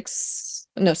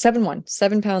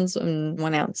 7 pounds and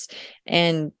 1 ounce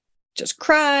and just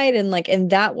cried. And like, in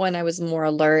that one, I was more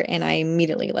alert and I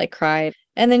immediately like cried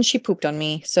and then she pooped on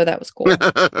me. So that was cool.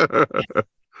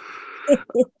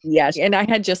 Yeah. And I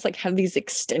had just like had these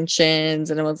extensions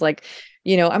and it was like,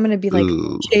 I'm going to be like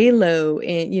J-Lo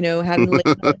and, having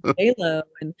J-Lo.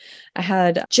 And I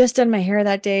had just done my hair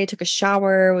that day, took a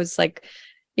shower, was like,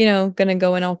 going to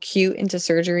go in all cute into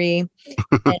surgery.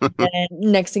 And then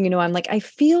next thing you know, I'm like, I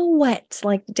feel wet,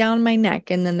 like down my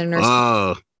neck. And then the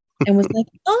nurse and was like,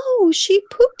 oh, she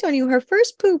pooped on you, her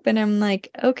first poop. And I'm like,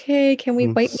 okay, can we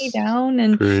wipe me down?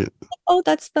 And oh,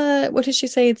 that's what did she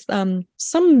say? It's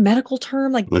some medical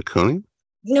term like meconium?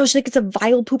 No, she's like, it's a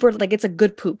vile poop or like it's a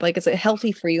good poop, like it's a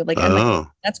healthy for you. Like, I'm like,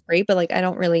 that's great, but like I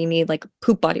don't really need like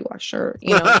poop body wash or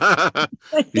You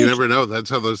never know. That's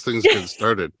how those things get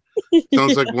started.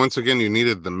 Sounds like once again you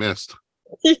needed the mist.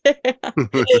 Yeah.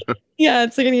 Yeah,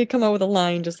 it's like I need to come out with a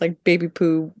line just like baby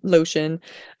poo lotion.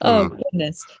 Oh Uh,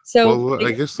 goodness. So well,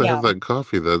 I guess they yeah, have that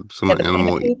coffee that some yeah, the panda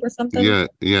animal. poop or something.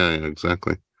 Yeah,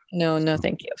 exactly. No, no,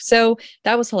 thank you. So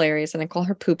that was hilarious, and I call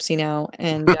her Poopsie now.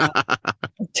 And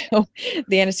so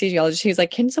the anesthesiologist, he was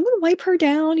like, "Can someone wipe her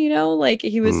down?" You know, like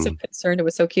he was so Mm. concerned. It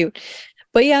was so cute.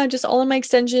 But yeah, just all in my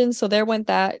extensions. So there went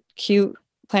that cute,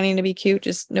 planning to be cute,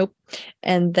 just nope.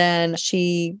 And then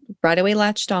she right away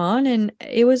latched on, and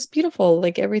it was beautiful.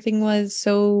 Like everything was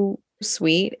so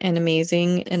sweet and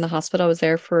amazing in the hospital. I was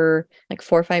there for like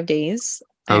 4 or 5 days.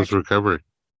 I How's recovery?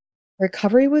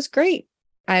 recovery was great.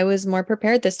 I was more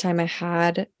prepared this time. I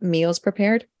had meals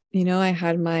prepared. You know, I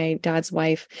had my dad's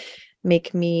wife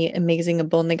make me amazing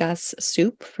abondigas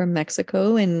soup from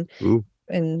Mexico Ooh,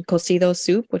 and cocido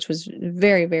soup, which was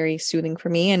very, very soothing for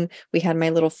me. And we had my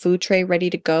little food tray ready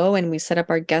to go, and we set up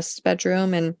our guest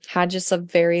bedroom and had just a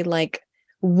very like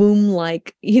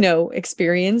womb-like,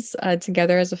 experience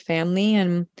together as a family.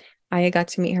 And I got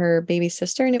to meet her baby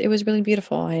sister, and it was really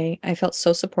beautiful. I felt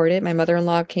so supported. My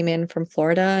mother-in-law came in from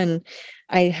Florida, and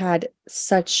I had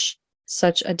such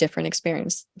a different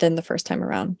experience than the first time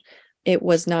around. It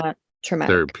was not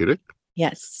traumatic. therapeutic.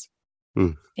 Yes.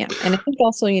 Mm. Yeah. And I think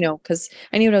also, because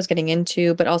I knew what I was getting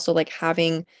into, but also like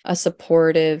having a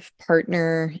supportive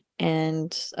partner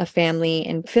and a family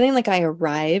and feeling like I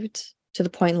arrived to the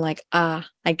point like, I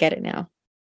get it now.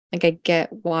 Like I get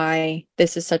why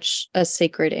this is such a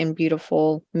sacred and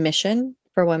beautiful mission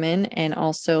for women and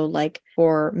also like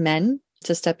for men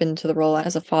to step into the role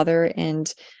as a father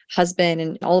and husband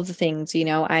and all of the things,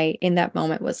 I in that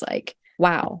moment was like,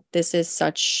 wow, this is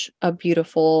such a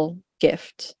beautiful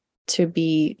gift to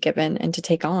be given and to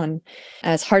take on.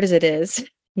 As hard as it is,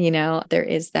 there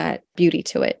is that beauty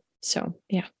to it. So,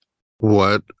 yeah.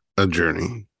 What a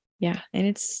journey. Yeah. And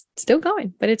it's still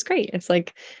going, but it's great. It's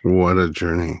like, What a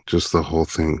journey. Just the whole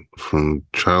thing from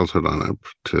childhood on up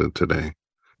to today.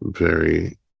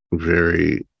 Very,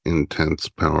 very intense,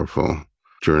 powerful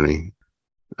journey.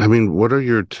 I mean, what are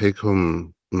your take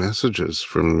home messages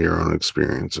from your own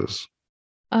experiences?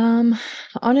 um,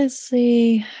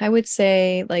 honestly, I would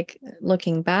say like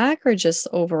looking back or just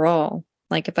overall,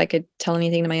 like if I could tell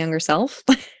anything to my younger self,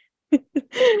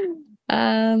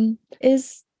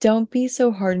 is don't be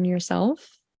so hard on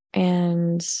yourself.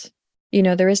 And,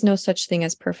 there is no such thing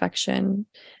as perfection.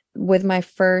 With my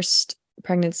first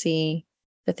pregnancy,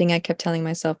 the thing I kept telling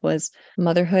myself was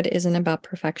motherhood isn't about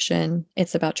perfection,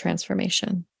 it's about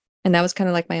transformation. And that was kind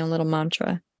of like my own little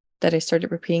mantra that I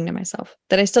started repeating to myself,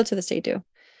 that I still to this day do,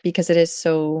 because it is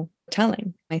so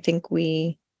telling. I think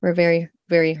we're very,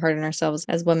 very hard on ourselves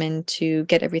as women to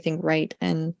get everything right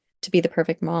and to be the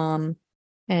perfect mom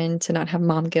and to not have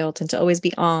mom guilt and to always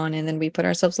be on. And then we put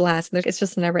ourselves last. And it's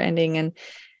just never ending. And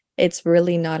it's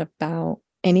really not about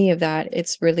any of that.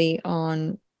 It's really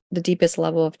on the deepest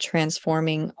level of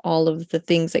transforming all of the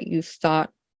things that you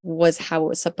thought was how it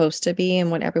was supposed to be and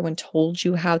what everyone told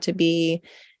you how to be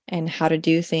and how to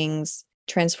do things,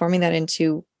 transforming that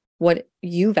into what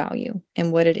you value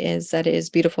and what it is that is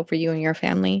beautiful for you and your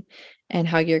family and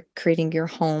how you're creating your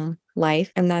home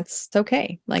life. And that's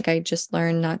okay. Like I just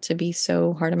learned not to be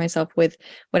so hard on myself with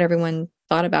what everyone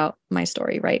thought about my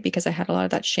story, right? Because I had a lot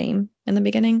of that shame in the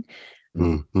beginning.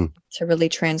 Mm-hmm. To really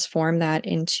transform that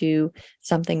into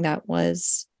something that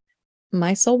was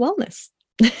my soul wellness.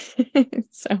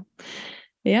 So,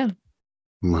 yeah,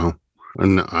 Well,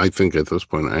 and I think at this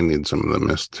point I need some of the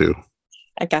mist too.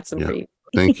 I got some for Yeah. you.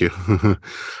 Thank you.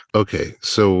 Okay,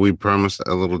 so we promised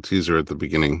a little teaser at the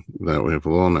beginning that we have a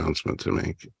little announcement to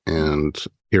make, and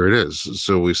here it is.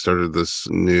 So we started this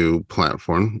new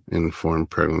platform, Informed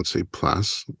Pregnancy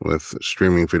Plus, with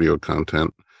streaming video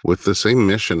content with the same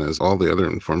mission as all the other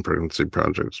informed pregnancy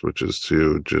projects, which is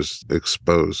to just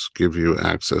expose, give you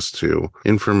access to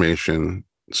information,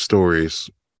 stories,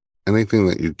 anything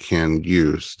that you can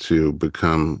use to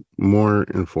become more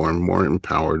informed, more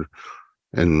empowered,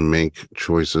 and make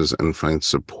choices and find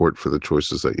support for the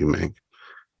choices that you make.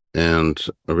 And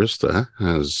Arista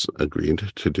has agreed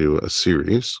to do a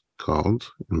series called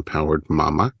Empowered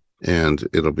Mama. And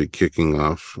it'll be kicking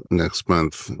off next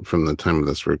month. From the time of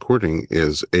this recording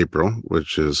is April,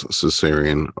 which is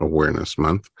Cesarean Awareness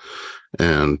Month.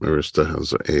 And Arista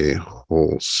has a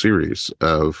whole series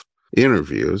of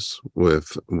interviews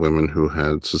with women who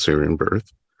had cesarean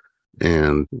birth.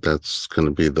 And that's going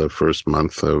to be the first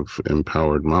month of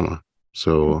Empowered Mama.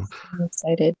 So I'm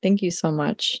excited. Thank you so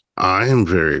much. I am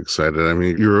very excited. I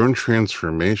mean, your own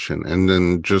transformation, and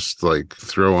then just like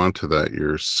throw onto that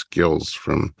your skills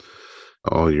from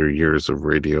all your years of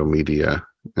radio, media,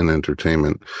 and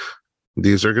entertainment.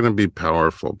 These are going to be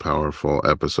powerful, powerful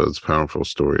episodes, powerful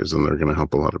stories, and they're going to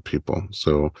help a lot of people.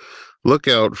 So look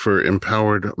out for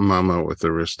Empowered Mama with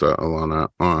Arista Ilona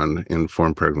on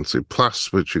Informed Pregnancy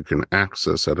Plus, which you can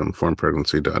access at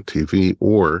informedpregnancy.tv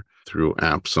or through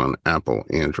apps on Apple,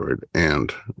 Android,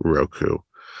 and Roku.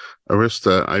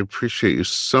 Arista, I appreciate you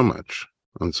so much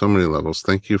on so many levels.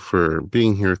 Thank you for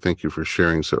being here. Thank you for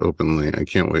sharing so openly. I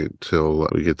can't wait till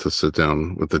we get to sit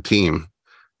down with the team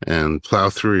and plow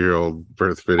through your old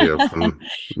birth video from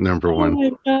number one. Oh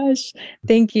my gosh.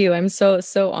 Thank you. I'm so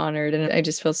honored. And I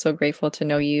just feel so grateful to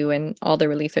know you and all the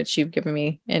relief that you've given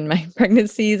me in my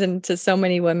pregnancies and to so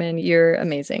many women. You're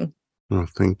amazing. Oh,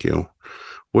 thank you.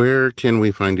 Where can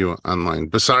we find you online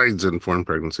besides Informed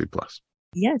Pregnancy Plus?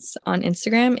 Yes. On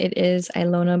Instagram, it is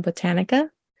Ilona Botanica.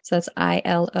 So that's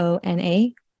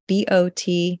ILONA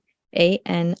BOTANICA.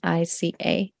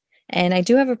 And I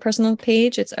do have a personal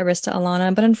page. It's Arista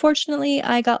Ilona, but unfortunately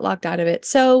I got locked out of it.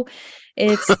 So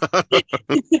it's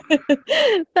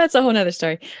that's a whole nother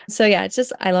story. So yeah, it's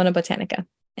just Ilona Botanica.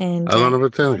 And Ilona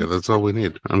Botanica, that's all we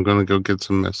need. I'm going to go get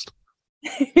some mist.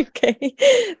 Okay.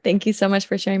 Thank you so much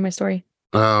for sharing my story.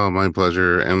 Oh, my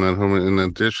pleasure. And at home, in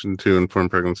addition to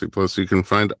Informed Pregnancy Plus, you can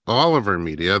find all of our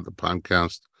media, the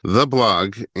podcast, the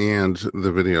blog, and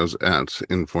the videos at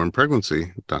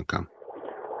informedpregnancy.com.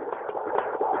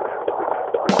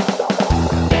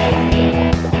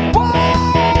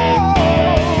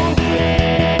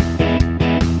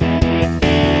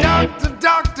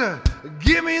 Doctor,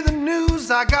 give me the news.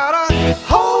 I got a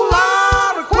whole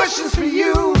lot of questions for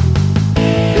you.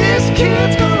 This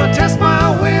kid's gonna test my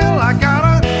will. I got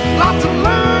a lot to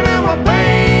learn, and my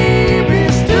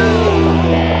babies do.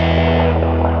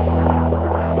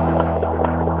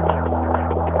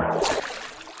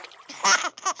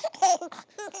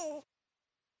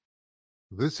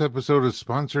 This episode is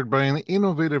sponsored by an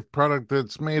innovative product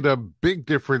that's made a big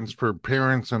difference for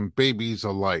parents and babies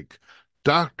alike.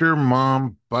 Dr.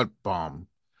 Mom Butt Balm.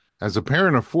 As a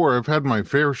parent of 4, I've had my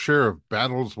fair share of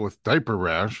battles with diaper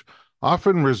rash,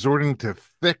 often resorting to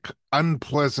thick,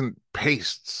 unpleasant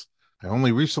pastes. I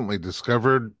only recently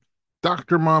discovered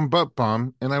Dr. Mom Butt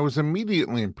Balm, and I was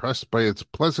immediately impressed by its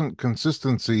pleasant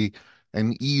consistency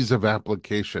and ease of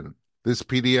application. This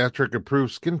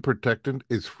pediatric-approved skin protectant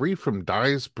is free from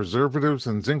dyes, preservatives,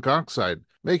 and zinc oxide,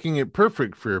 making it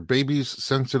perfect for your baby's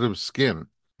sensitive skin.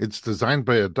 It's designed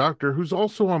by a doctor who's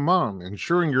also a mom,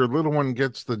 ensuring your little one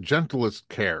gets the gentlest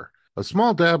care. A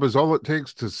small dab is all it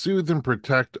takes to soothe and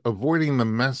protect, avoiding the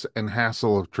mess and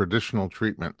hassle of traditional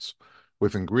treatments.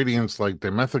 With ingredients like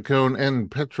dimethicone and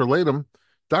petrolatum,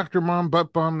 Dr. Mom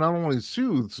Butt Balm not only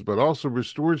soothes, but also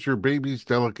restores your baby's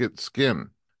delicate skin.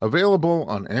 Available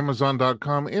on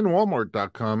Amazon.com and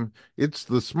Walmart.com, it's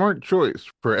the smart choice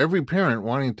for every parent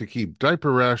wanting to keep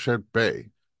diaper rash at bay.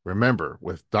 Remember,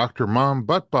 with Dr. Mom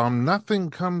Butt Balm,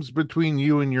 nothing comes between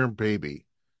you and your baby,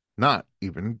 not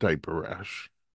even diaper rash.